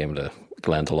 Kevin came to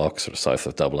Glendalough, sort of south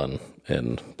of Dublin,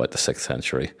 in about the 6th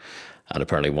century. And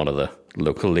apparently one of the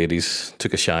local ladies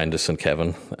took a shine to St.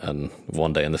 Kevin, and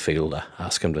one day in the field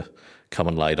asked him to come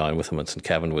and lie down with him. And St.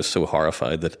 Kevin was so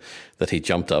horrified that he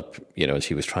jumped up, and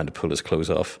she was trying to pull his clothes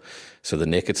off. So the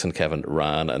naked St. Kevin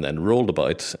ran and then rolled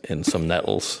about in some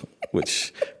nettles,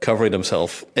 which covered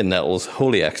himself in nettles,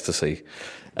 holy ecstasy.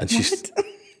 And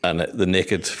and the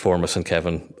naked form of St.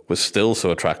 Kevin was still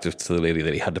so attractive to the lady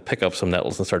that he had to pick up some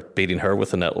nettles and start beating her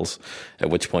with the nettles, at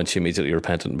which point she immediately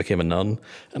repented and became a nun.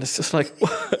 And it's just like,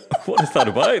 what is that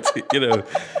about?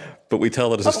 But we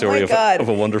tell it as a story of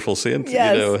a wonderful saint.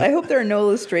 Yes, I hope there are no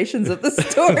illustrations of the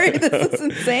story. This is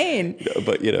insane.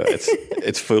 But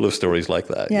it's full of stories like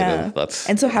that. Yeah.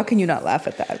 And so how can you not laugh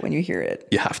at that when you hear it?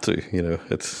 You have to.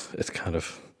 It's kind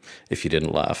of, if you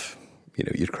didn't laugh,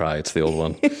 you'd cry. It's the old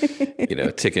one.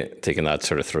 Taking that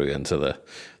sort of through into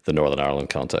the Northern Ireland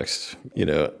context.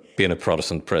 Being a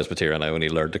Protestant Presbyterian, I only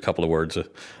learned a couple of words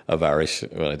of Irish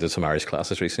when I did some Irish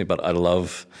classes recently, but I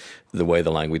love the way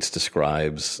the language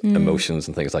describes emotions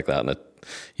and things like that. And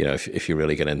if you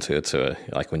really get into it, so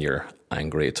like when you're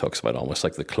angry, it talks about almost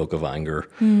like the cloak of anger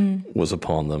was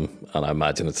upon them. And I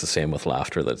imagine it's the same with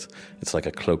laughter, that it's like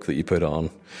a cloak that you put on,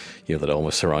 that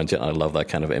almost surrounds you. And I love that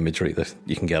kind of imagery that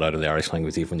you can get out of the Irish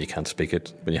language, even when you can't speak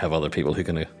it, when you have other people who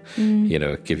can,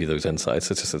 give you those insights.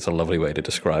 It's a lovely way to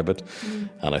describe it.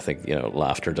 And I think,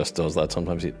 laughter just does that.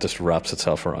 Sometimes it just wraps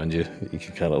itself around you. You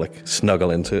can kind of like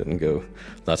snuggle into it and go,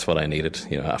 that's what I needed,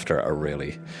 after a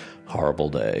really horrible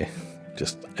day.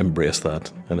 Just embrace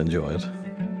that and enjoy it.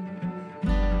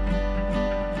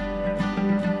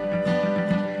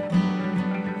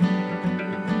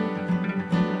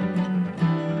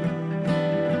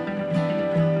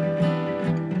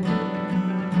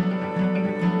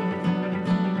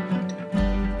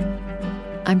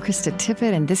 I'm Krista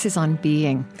Tippett, and this is On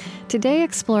Being. Today,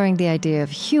 exploring the idea of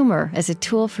humor as a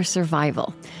tool for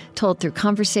survival, told through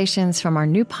conversations from our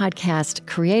new podcast,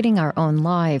 Creating Our Own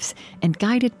Lives, and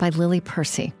guided by Lily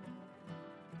Percy.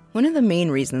 One of the main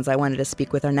reasons I wanted to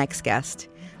speak with our next guest,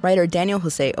 writer Daniel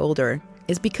Jose Older,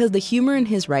 is because the humor in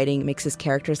his writing makes his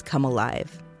characters come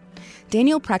alive.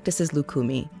 Daniel practices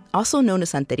lukumi, also known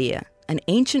as Santeria, an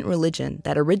ancient religion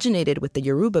that originated with the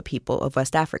Yoruba people of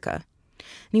West Africa.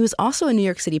 And he was also a New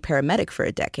York City paramedic for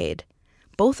a decade,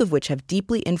 both of which have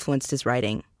deeply influenced his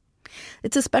writing.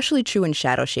 It's especially true in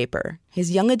Shadow Shaper,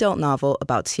 his young adult novel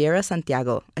about Sierra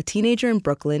Santiago, a teenager in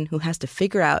Brooklyn who has to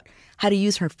figure out how to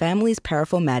use her family's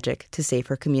powerful magic to save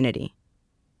her community.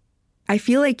 I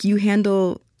feel like you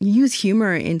use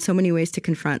humor in so many ways to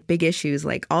confront big issues,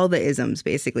 like all the isms,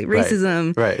 basically.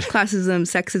 Racism, classism,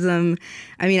 sexism.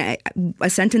 I mean, a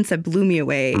sentence that blew me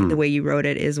away, the way you wrote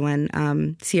it, is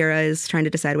when Sierra is trying to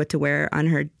decide what to wear on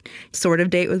her sort of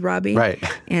date with Robbie. Right.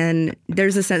 And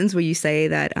there's a sentence where you say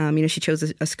that, she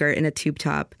chose a skirt and a tube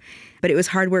top, but it was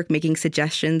hard work making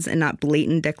suggestions and not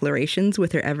blatant declarations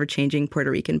with her ever-changing Puerto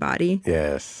Rican body.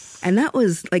 Yes. And that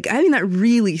was that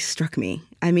really struck me.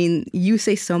 I mean, you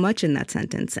say so much in that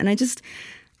sentence. And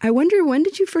I wonder, when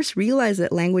did you first realize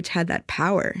that language had that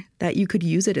power, that you could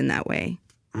use it in that way?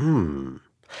 I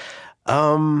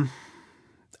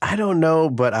don't know,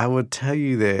 but I would tell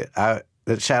you that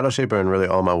Shadow Shaper and really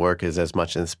all my work is as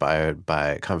much inspired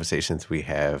by conversations we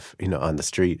have, on the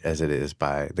street as it is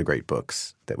by the great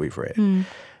books that we've read.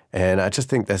 And I just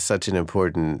think that's such an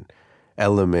important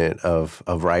element of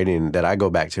writing that I go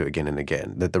back to again and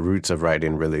again, that the roots of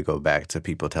writing really go back to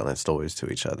people telling stories to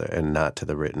each other and not to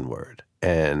the written word.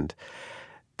 And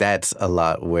that's a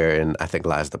lot wherein I think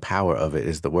lies the power of it,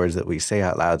 is the words that we say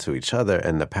out loud to each other,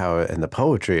 and the power and the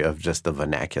poetry of just the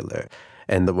vernacular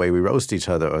and the way we roast each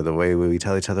other, or the way we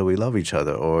tell each other we love each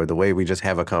other, or the way we just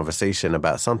have a conversation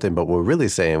about something, but we're really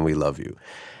saying we love you.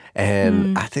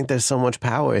 And I think there's so much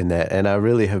power in that. And I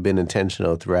really have been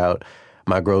intentional throughout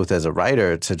my growth as a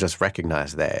writer to just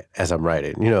recognize that as I'm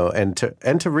writing, and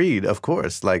to read, of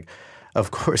course.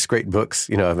 Of course, great books,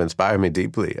 have inspired me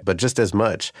deeply. But just as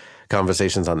much,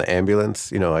 conversations on the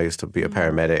ambulance. I used to be a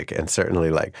paramedic, and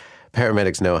certainly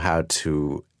paramedics know how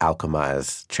to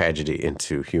alchemize tragedy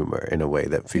into humor in a way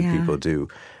that few people do,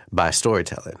 by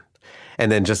storytelling.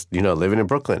 And then just, living in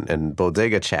Brooklyn and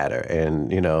bodega chatter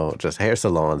and, just hair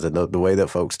salons and the way that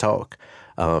folks talk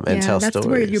and tell stories. That's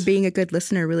where your being a good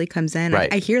listener really comes in.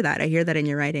 Right. I hear that. I hear that in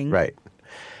your writing. Right.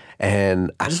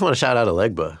 And I just want to shout out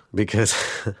Alegba, because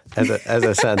as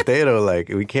a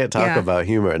Santero, we can't talk about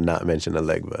humor and not mention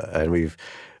Alegba. And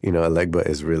Elegba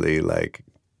is really like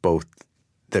both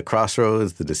the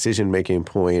crossroads, the decision-making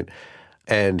point,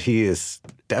 and he is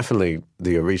definitely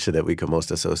the Orisha that we can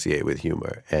most associate with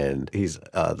humor. And he's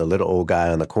the little old guy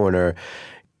on the corner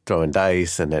throwing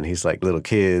dice, and then he's like little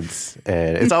kids.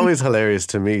 And it's always hilarious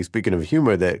to me, speaking of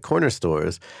humor, that corner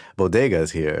stores,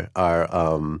 bodegas here, are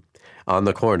on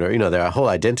the corner. Their whole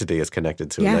identity is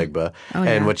connected to Elegba.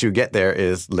 And what you get there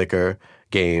is liquor,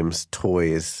 games,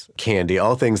 toys, candy,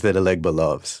 all things that Elegba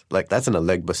loves. Like, that's an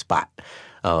Elegba spot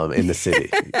in the city.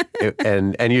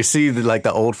 And you see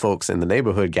the old folks in the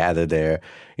neighborhood gather there,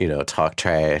 talk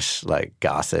trash, like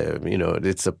gossip.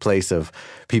 It's a place of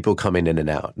people coming in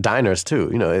and out. Diners too,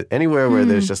 anywhere where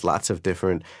there's just lots of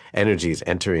different energies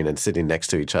entering and sitting next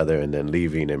to each other and then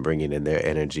leaving and bringing in their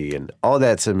energy. And all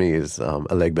that to me is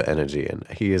Elegba energy. And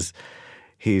he's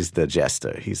the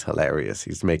jester. He's hilarious.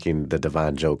 He's making the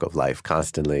divine joke of life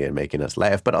constantly and making us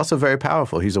laugh, but also very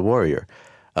powerful. He's a warrior.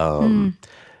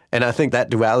 And I think that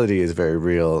duality is very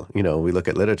real. We look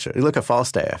at literature. You look at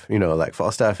Falstaff.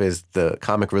 Falstaff is the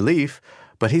comic relief,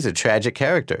 but he's a tragic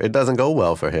character. It doesn't go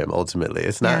well for him ultimately.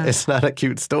 It's not a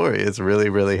cute story. It's really,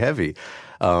 really heavy.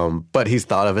 But he's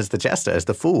thought of as the jester, as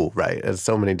the fool, right? As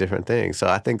so many different things. So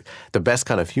I think the best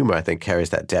kind of humor,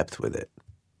 carries that depth with it.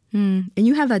 And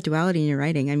you have that duality in your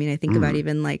writing. I mean, I think about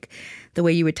even the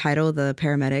way you would title the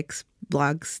paramedics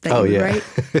blogs that you would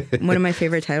write. One of my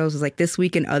favorite titles was This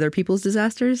Week in Other People's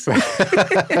Disasters. Yep.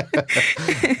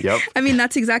 I mean,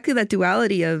 that's exactly that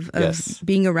duality of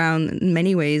being around, in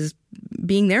many ways,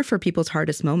 being there for people's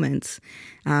hardest moments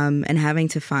and having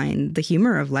to find the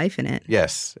humor of life in it.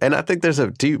 Yes. And I think there's a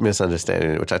deep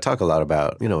misunderstanding, which I talk a lot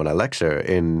about, when I lecture,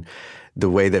 in the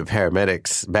way that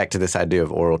paramedics, back to this idea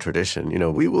of oral tradition,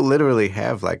 we will literally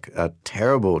have a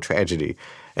terrible tragedy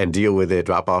and deal with it,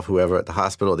 drop off whoever at the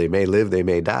hospital. They may live, they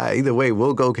may die. Either way,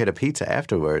 we'll go get a pizza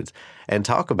afterwards and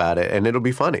talk about it, and it'll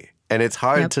be funny. And it's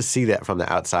hard to see that from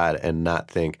the outside and not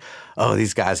think, oh,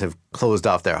 these guys have closed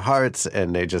off their hearts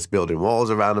and they're just building walls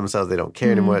around themselves. They don't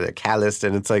care anymore. They're calloused.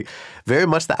 And it's very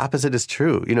much the opposite is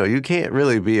true. You can't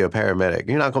really be a paramedic.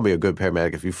 You're not going to be a good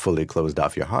paramedic if you fully closed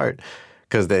off your heart,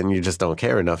 because then you just don't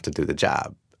care enough to do the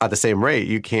job. At the same rate,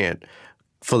 you can't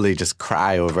fully just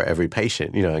cry over every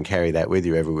patient, and carry that with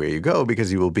you everywhere you go,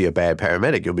 because you will be a bad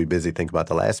paramedic. You'll be busy thinking about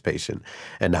the last patient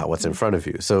and not what's in front of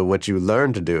you. So what you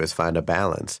learn to do is find a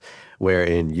balance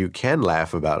wherein you can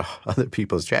laugh about other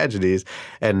people's tragedies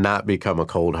and not become a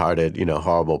cold-hearted,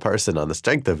 horrible person on the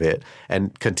strength of it,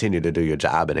 and continue to do your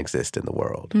job and exist in the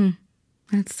world.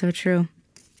 That's so true.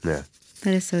 Yeah.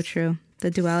 That is so true.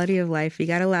 The duality of life. You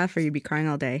got to laugh or you'd be crying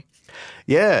all day.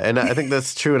 Yeah, and I think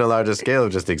that's true on a larger scale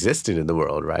of just existing in the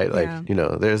world, right?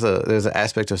 There's an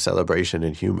aspect of celebration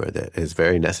and humor that is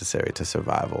very necessary to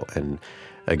survival. And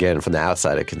again, from the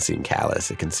outside, it can seem callous,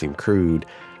 it can seem crude,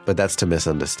 but that's to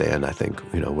misunderstand, I think,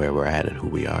 where we're at and who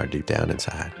we are deep down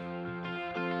inside.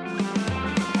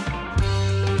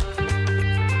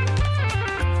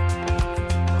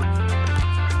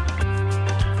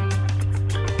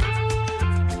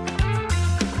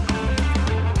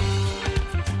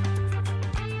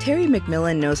 Terry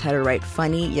McMillan knows how to write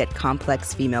funny yet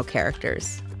complex female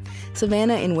characters.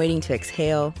 Savannah in Waiting to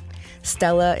Exhale,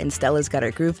 Stella in Stella's Got Her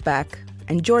Groove Back,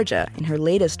 and Georgia in her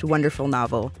latest wonderful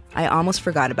novel, I Almost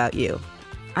Forgot About You.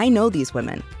 I know these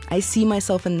women. I see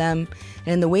myself in them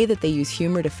and in the way that they use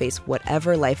humor to face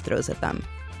whatever life throws at them.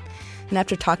 And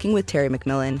after talking with Terry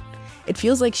McMillan, it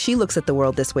feels like she looks at the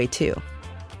world this way too.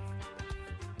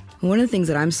 One of the things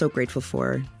that I'm so grateful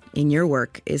for in your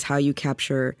work is how you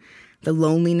capture the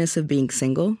loneliness of being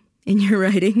single in your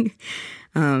writing.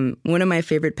 One of my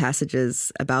favorite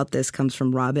passages about this comes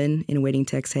from Robin in Waiting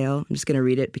to Exhale. I'm just going to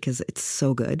read it because it's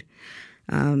so good.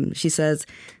 She says,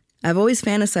 I've always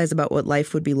fantasized about what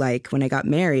life would be like when I got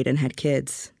married and had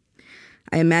kids.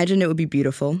 I imagined it would be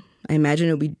beautiful. I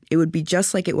imagined it would be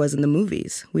just like it was in the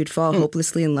movies. We'd fall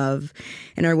hopelessly in love,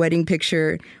 and our wedding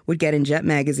picture would get in Jet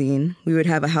magazine. We would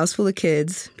have a house full of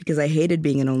kids because I hated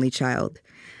being an only child.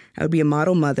 I would be a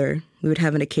model mother. We would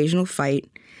have an occasional fight,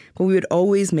 but we would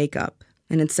always make up.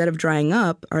 And instead of drying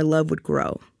up, our love would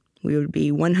grow. We would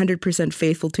be 100%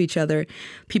 faithful to each other.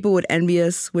 People would envy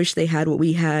us, wish they had what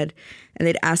we had, and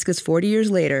they'd ask us 40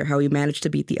 years later how we managed to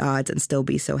beat the odds and still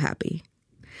be so happy.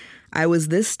 I was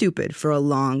this stupid for a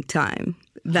long time.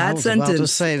 I was about to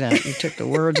say that. You took the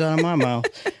words out of my mouth.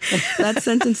 That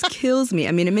sentence kills me.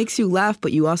 I mean, it makes you laugh,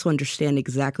 but you also understand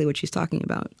exactly what she's talking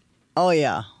about. Oh,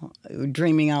 yeah.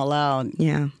 Dreaming out loud.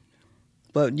 Yeah.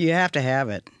 But you have to have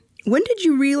it. When did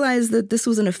you realize that this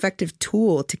was an effective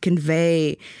tool to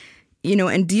convey,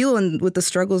 and deal with the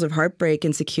struggles of heartbreak,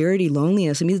 insecurity,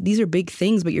 loneliness? I mean, these are big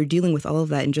things, but you're dealing with all of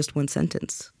that in just one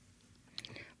sentence.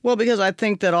 Well, because I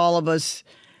think that all of us,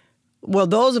 well,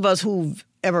 those of us who've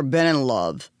ever been in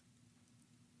love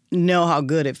know how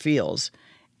good it feels.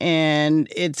 And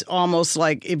it's almost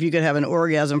like if you could have an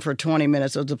orgasm for 20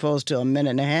 minutes as opposed to a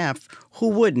minute and a half, who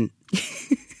wouldn't?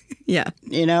 Yeah.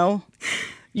 You know?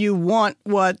 You want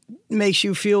what makes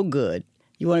you feel good.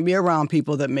 You want to be around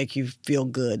people that make you feel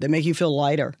good, that make you feel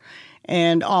lighter.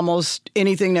 And almost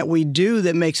anything that we do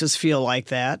that makes us feel like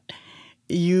that,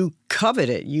 you covet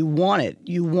it, you want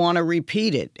to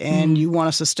repeat it, and you want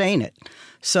to sustain it.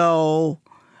 So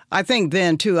I think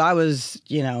then, too, I was,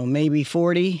 maybe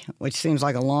 40, which seems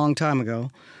like a long time ago.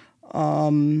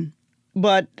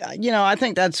 But, I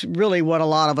think that's really what a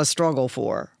lot of us struggle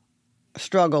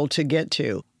to get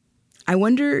to. I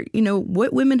wonder,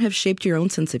 what women have shaped your own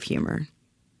sense of humor?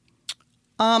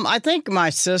 I think my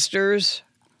sisters,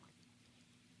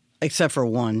 except for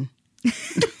one.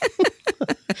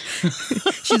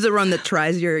 She's the one that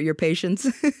tries your patience.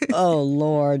 Oh,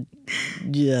 Lord.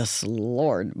 Yes,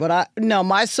 Lord. But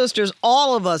my sisters,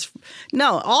 all of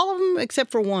them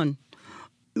except for one.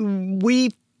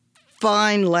 We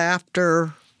find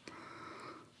laughter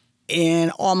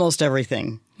in almost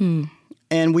everything.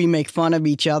 And we make fun of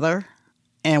each other,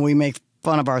 and we make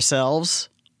fun of ourselves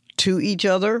to each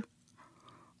other.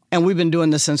 And we've been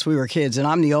doing this since we were kids, and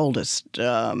I'm the oldest.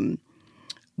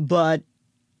 But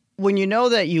when you know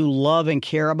that you love and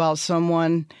care about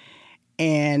someone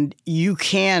and you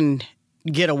can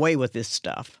get away with this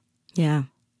stuff. Yeah.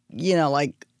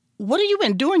 Like, what have you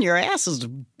been doing? Your ass is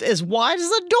as wide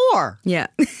as a door. Yeah.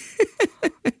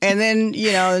 And then,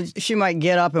 she might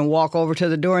get up and walk over to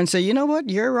the door and say, you know what?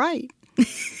 You're right.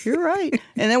 You're right.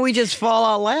 And then we just fall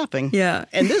out laughing. Yeah.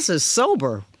 And this is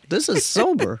sober.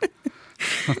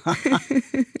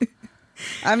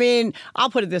 I mean,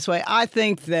 I'll put it this way. I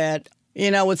think that,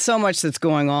 with so much that's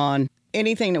going on,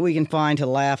 anything that we can find to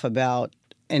laugh about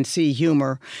and see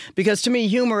humor, because to me,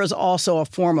 humor is also a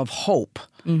form of hope.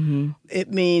 Mm-hmm.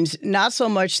 It means not so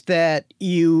much that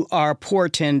you are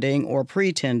portending or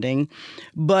pretending,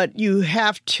 but you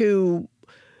have to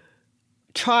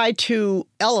try to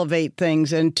elevate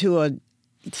things into a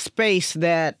space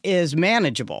that is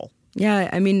manageable. Yeah,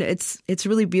 I mean, it's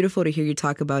really beautiful to hear you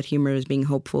talk about humor as being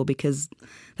hopeful, because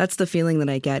that's the feeling that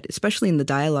I get, especially in the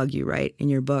dialogue you write in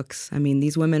your books. I mean,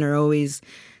 these women are always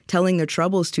telling their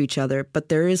troubles to each other, but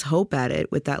there is hope at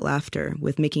it with that laughter,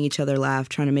 with making each other laugh,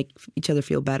 trying to make each other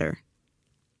feel better.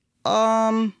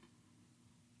 I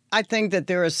think that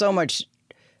there is so much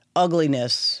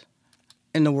ugliness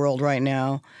in the world right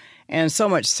now and so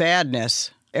much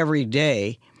sadness every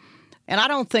day. And I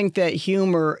don't think that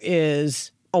humor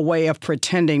is a way of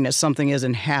pretending that something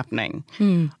isn't happening.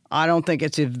 I don't think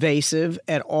it's evasive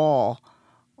at all.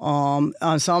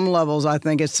 On some levels, I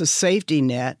think it's a safety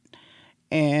net,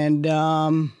 and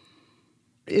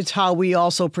it's how we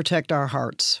also protect our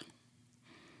hearts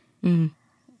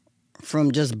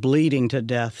from just bleeding to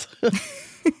death.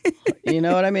 You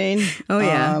know what I mean? Oh,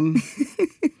 yeah.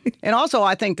 And also,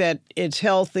 I think that it's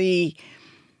healthy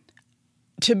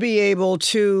to be able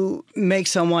to make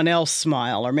someone else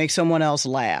smile or make someone else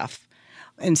laugh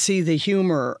and see the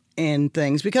humor in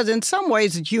things. Because in some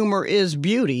ways, humor is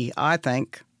beauty, I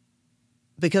think,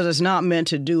 because it's not meant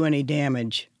to do any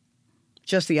damage,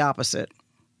 just the opposite.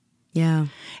 Yeah.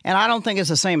 And I don't think it's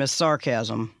the same as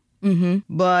sarcasm. Mm-hmm.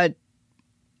 But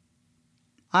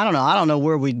I don't know. I don't know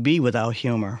where we'd be without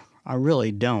humor. I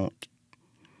really don't.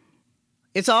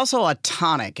 It's also a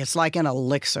tonic. It's like an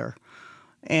elixir.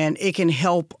 And it can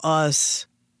help us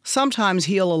sometimes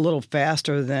heal a little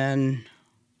faster than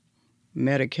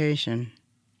medication.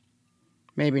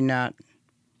 Maybe not.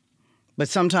 But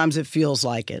sometimes it feels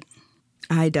like it.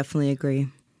 I definitely agree.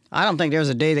 I don't think there's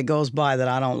a day that goes by that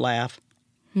I don't laugh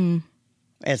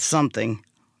at something.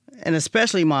 And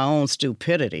especially my own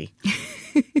stupidity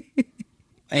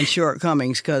and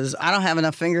shortcomings, because I don't have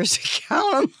enough fingers to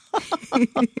count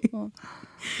them.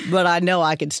 But I know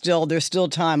there's still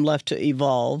time left to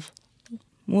evolve.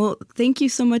 Well, thank you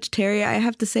so much, Terry. I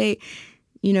have to say,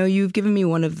 you've given me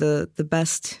one of the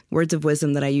best words of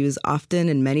wisdom that I use often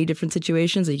in many different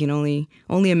situations that you can only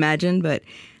imagine. But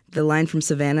the line from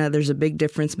Savannah, there's a big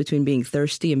difference between being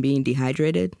thirsty and being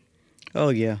dehydrated. Oh,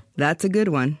 yeah. That's a good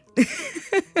one.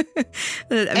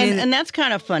 And that's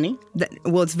kind of funny.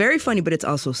 It's very funny, but it's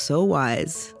also so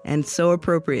wise and so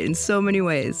appropriate in so many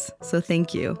ways. So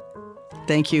thank you.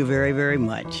 Thank you very, very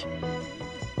much.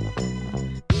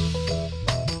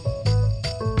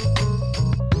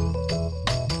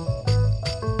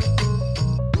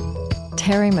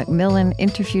 Terry McMillan,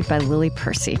 interviewed by Lily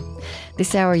Percy.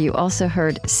 This hour you also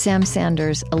heard Sam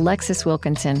Sanders, Alexis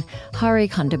Wilkinson, Hari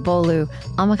Kondabolu,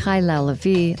 Amakai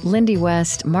Lau-Levi, Lindy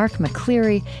West, Mark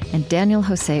McCleary, and Daniel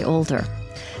Jose Older.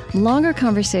 Longer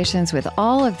conversations with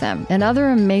all of them and other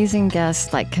amazing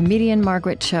guests like comedian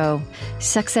Margaret Cho,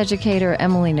 sex educator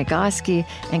Emily Nagoski,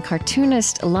 and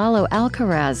cartoonist Lalo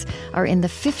Alcaraz are in the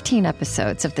 15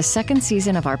 episodes of the second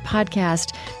season of our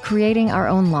podcast, Creating Our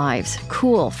Own Lives,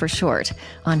 COOL for short,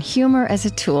 on humor as a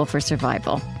tool for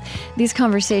survival. These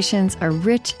conversations are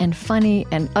rich and funny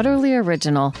and utterly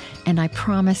original, and I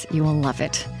promise you will love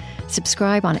it.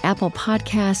 Subscribe on Apple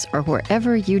Podcasts or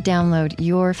wherever you download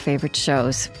your favorite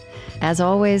shows. As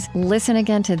always, listen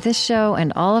again to this show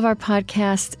and all of our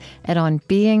podcasts at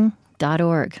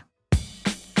onbeing.org.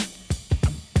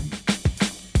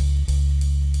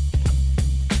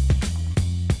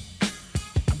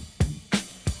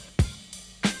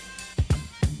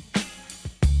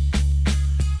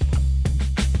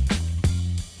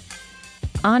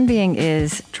 On Being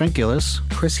is Trent Gillis,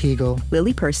 Chris Heagle,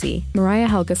 Lily Percy, Mariah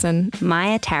Helgeson,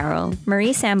 Maya Tarrell,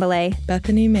 Marie Sambalay,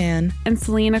 Bethany Mann, and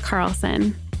Selena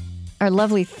Carlson. Our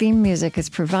lovely theme music is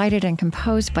provided and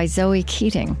composed by Zoe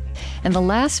Keating. And the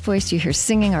last voice you hear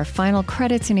singing our final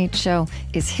credits in each show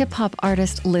is hip-hop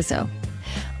artist Lizzo.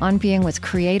 On Being was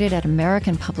created at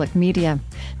American Public Media.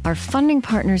 Our funding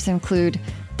partners include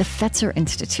the Fetzer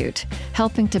Institute,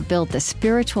 helping to build the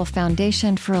spiritual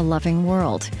foundation for a loving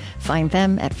world. Find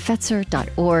them at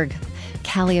fetzer.org.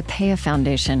 Calliopeia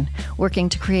Foundation, working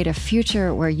to create a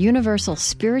future where universal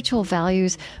spiritual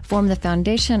values form the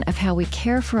foundation of how we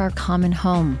care for our common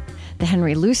home. The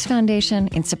Henry Luce Foundation,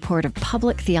 in support of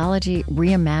public theology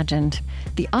reimagined.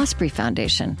 The Osprey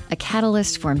Foundation, a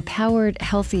catalyst for empowered,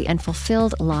 healthy, and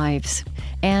fulfilled lives.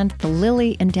 And the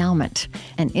Lilly Endowment,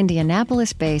 an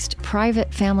Indianapolis-based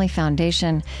private family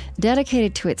foundation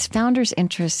dedicated to its founders'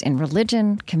 interests in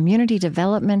religion, community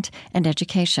development, and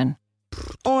education.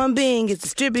 On Being is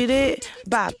distributed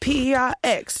by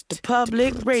PRX, the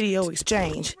Public Radio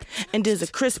Exchange, and is a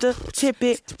Krista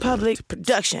Tippett public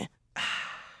production.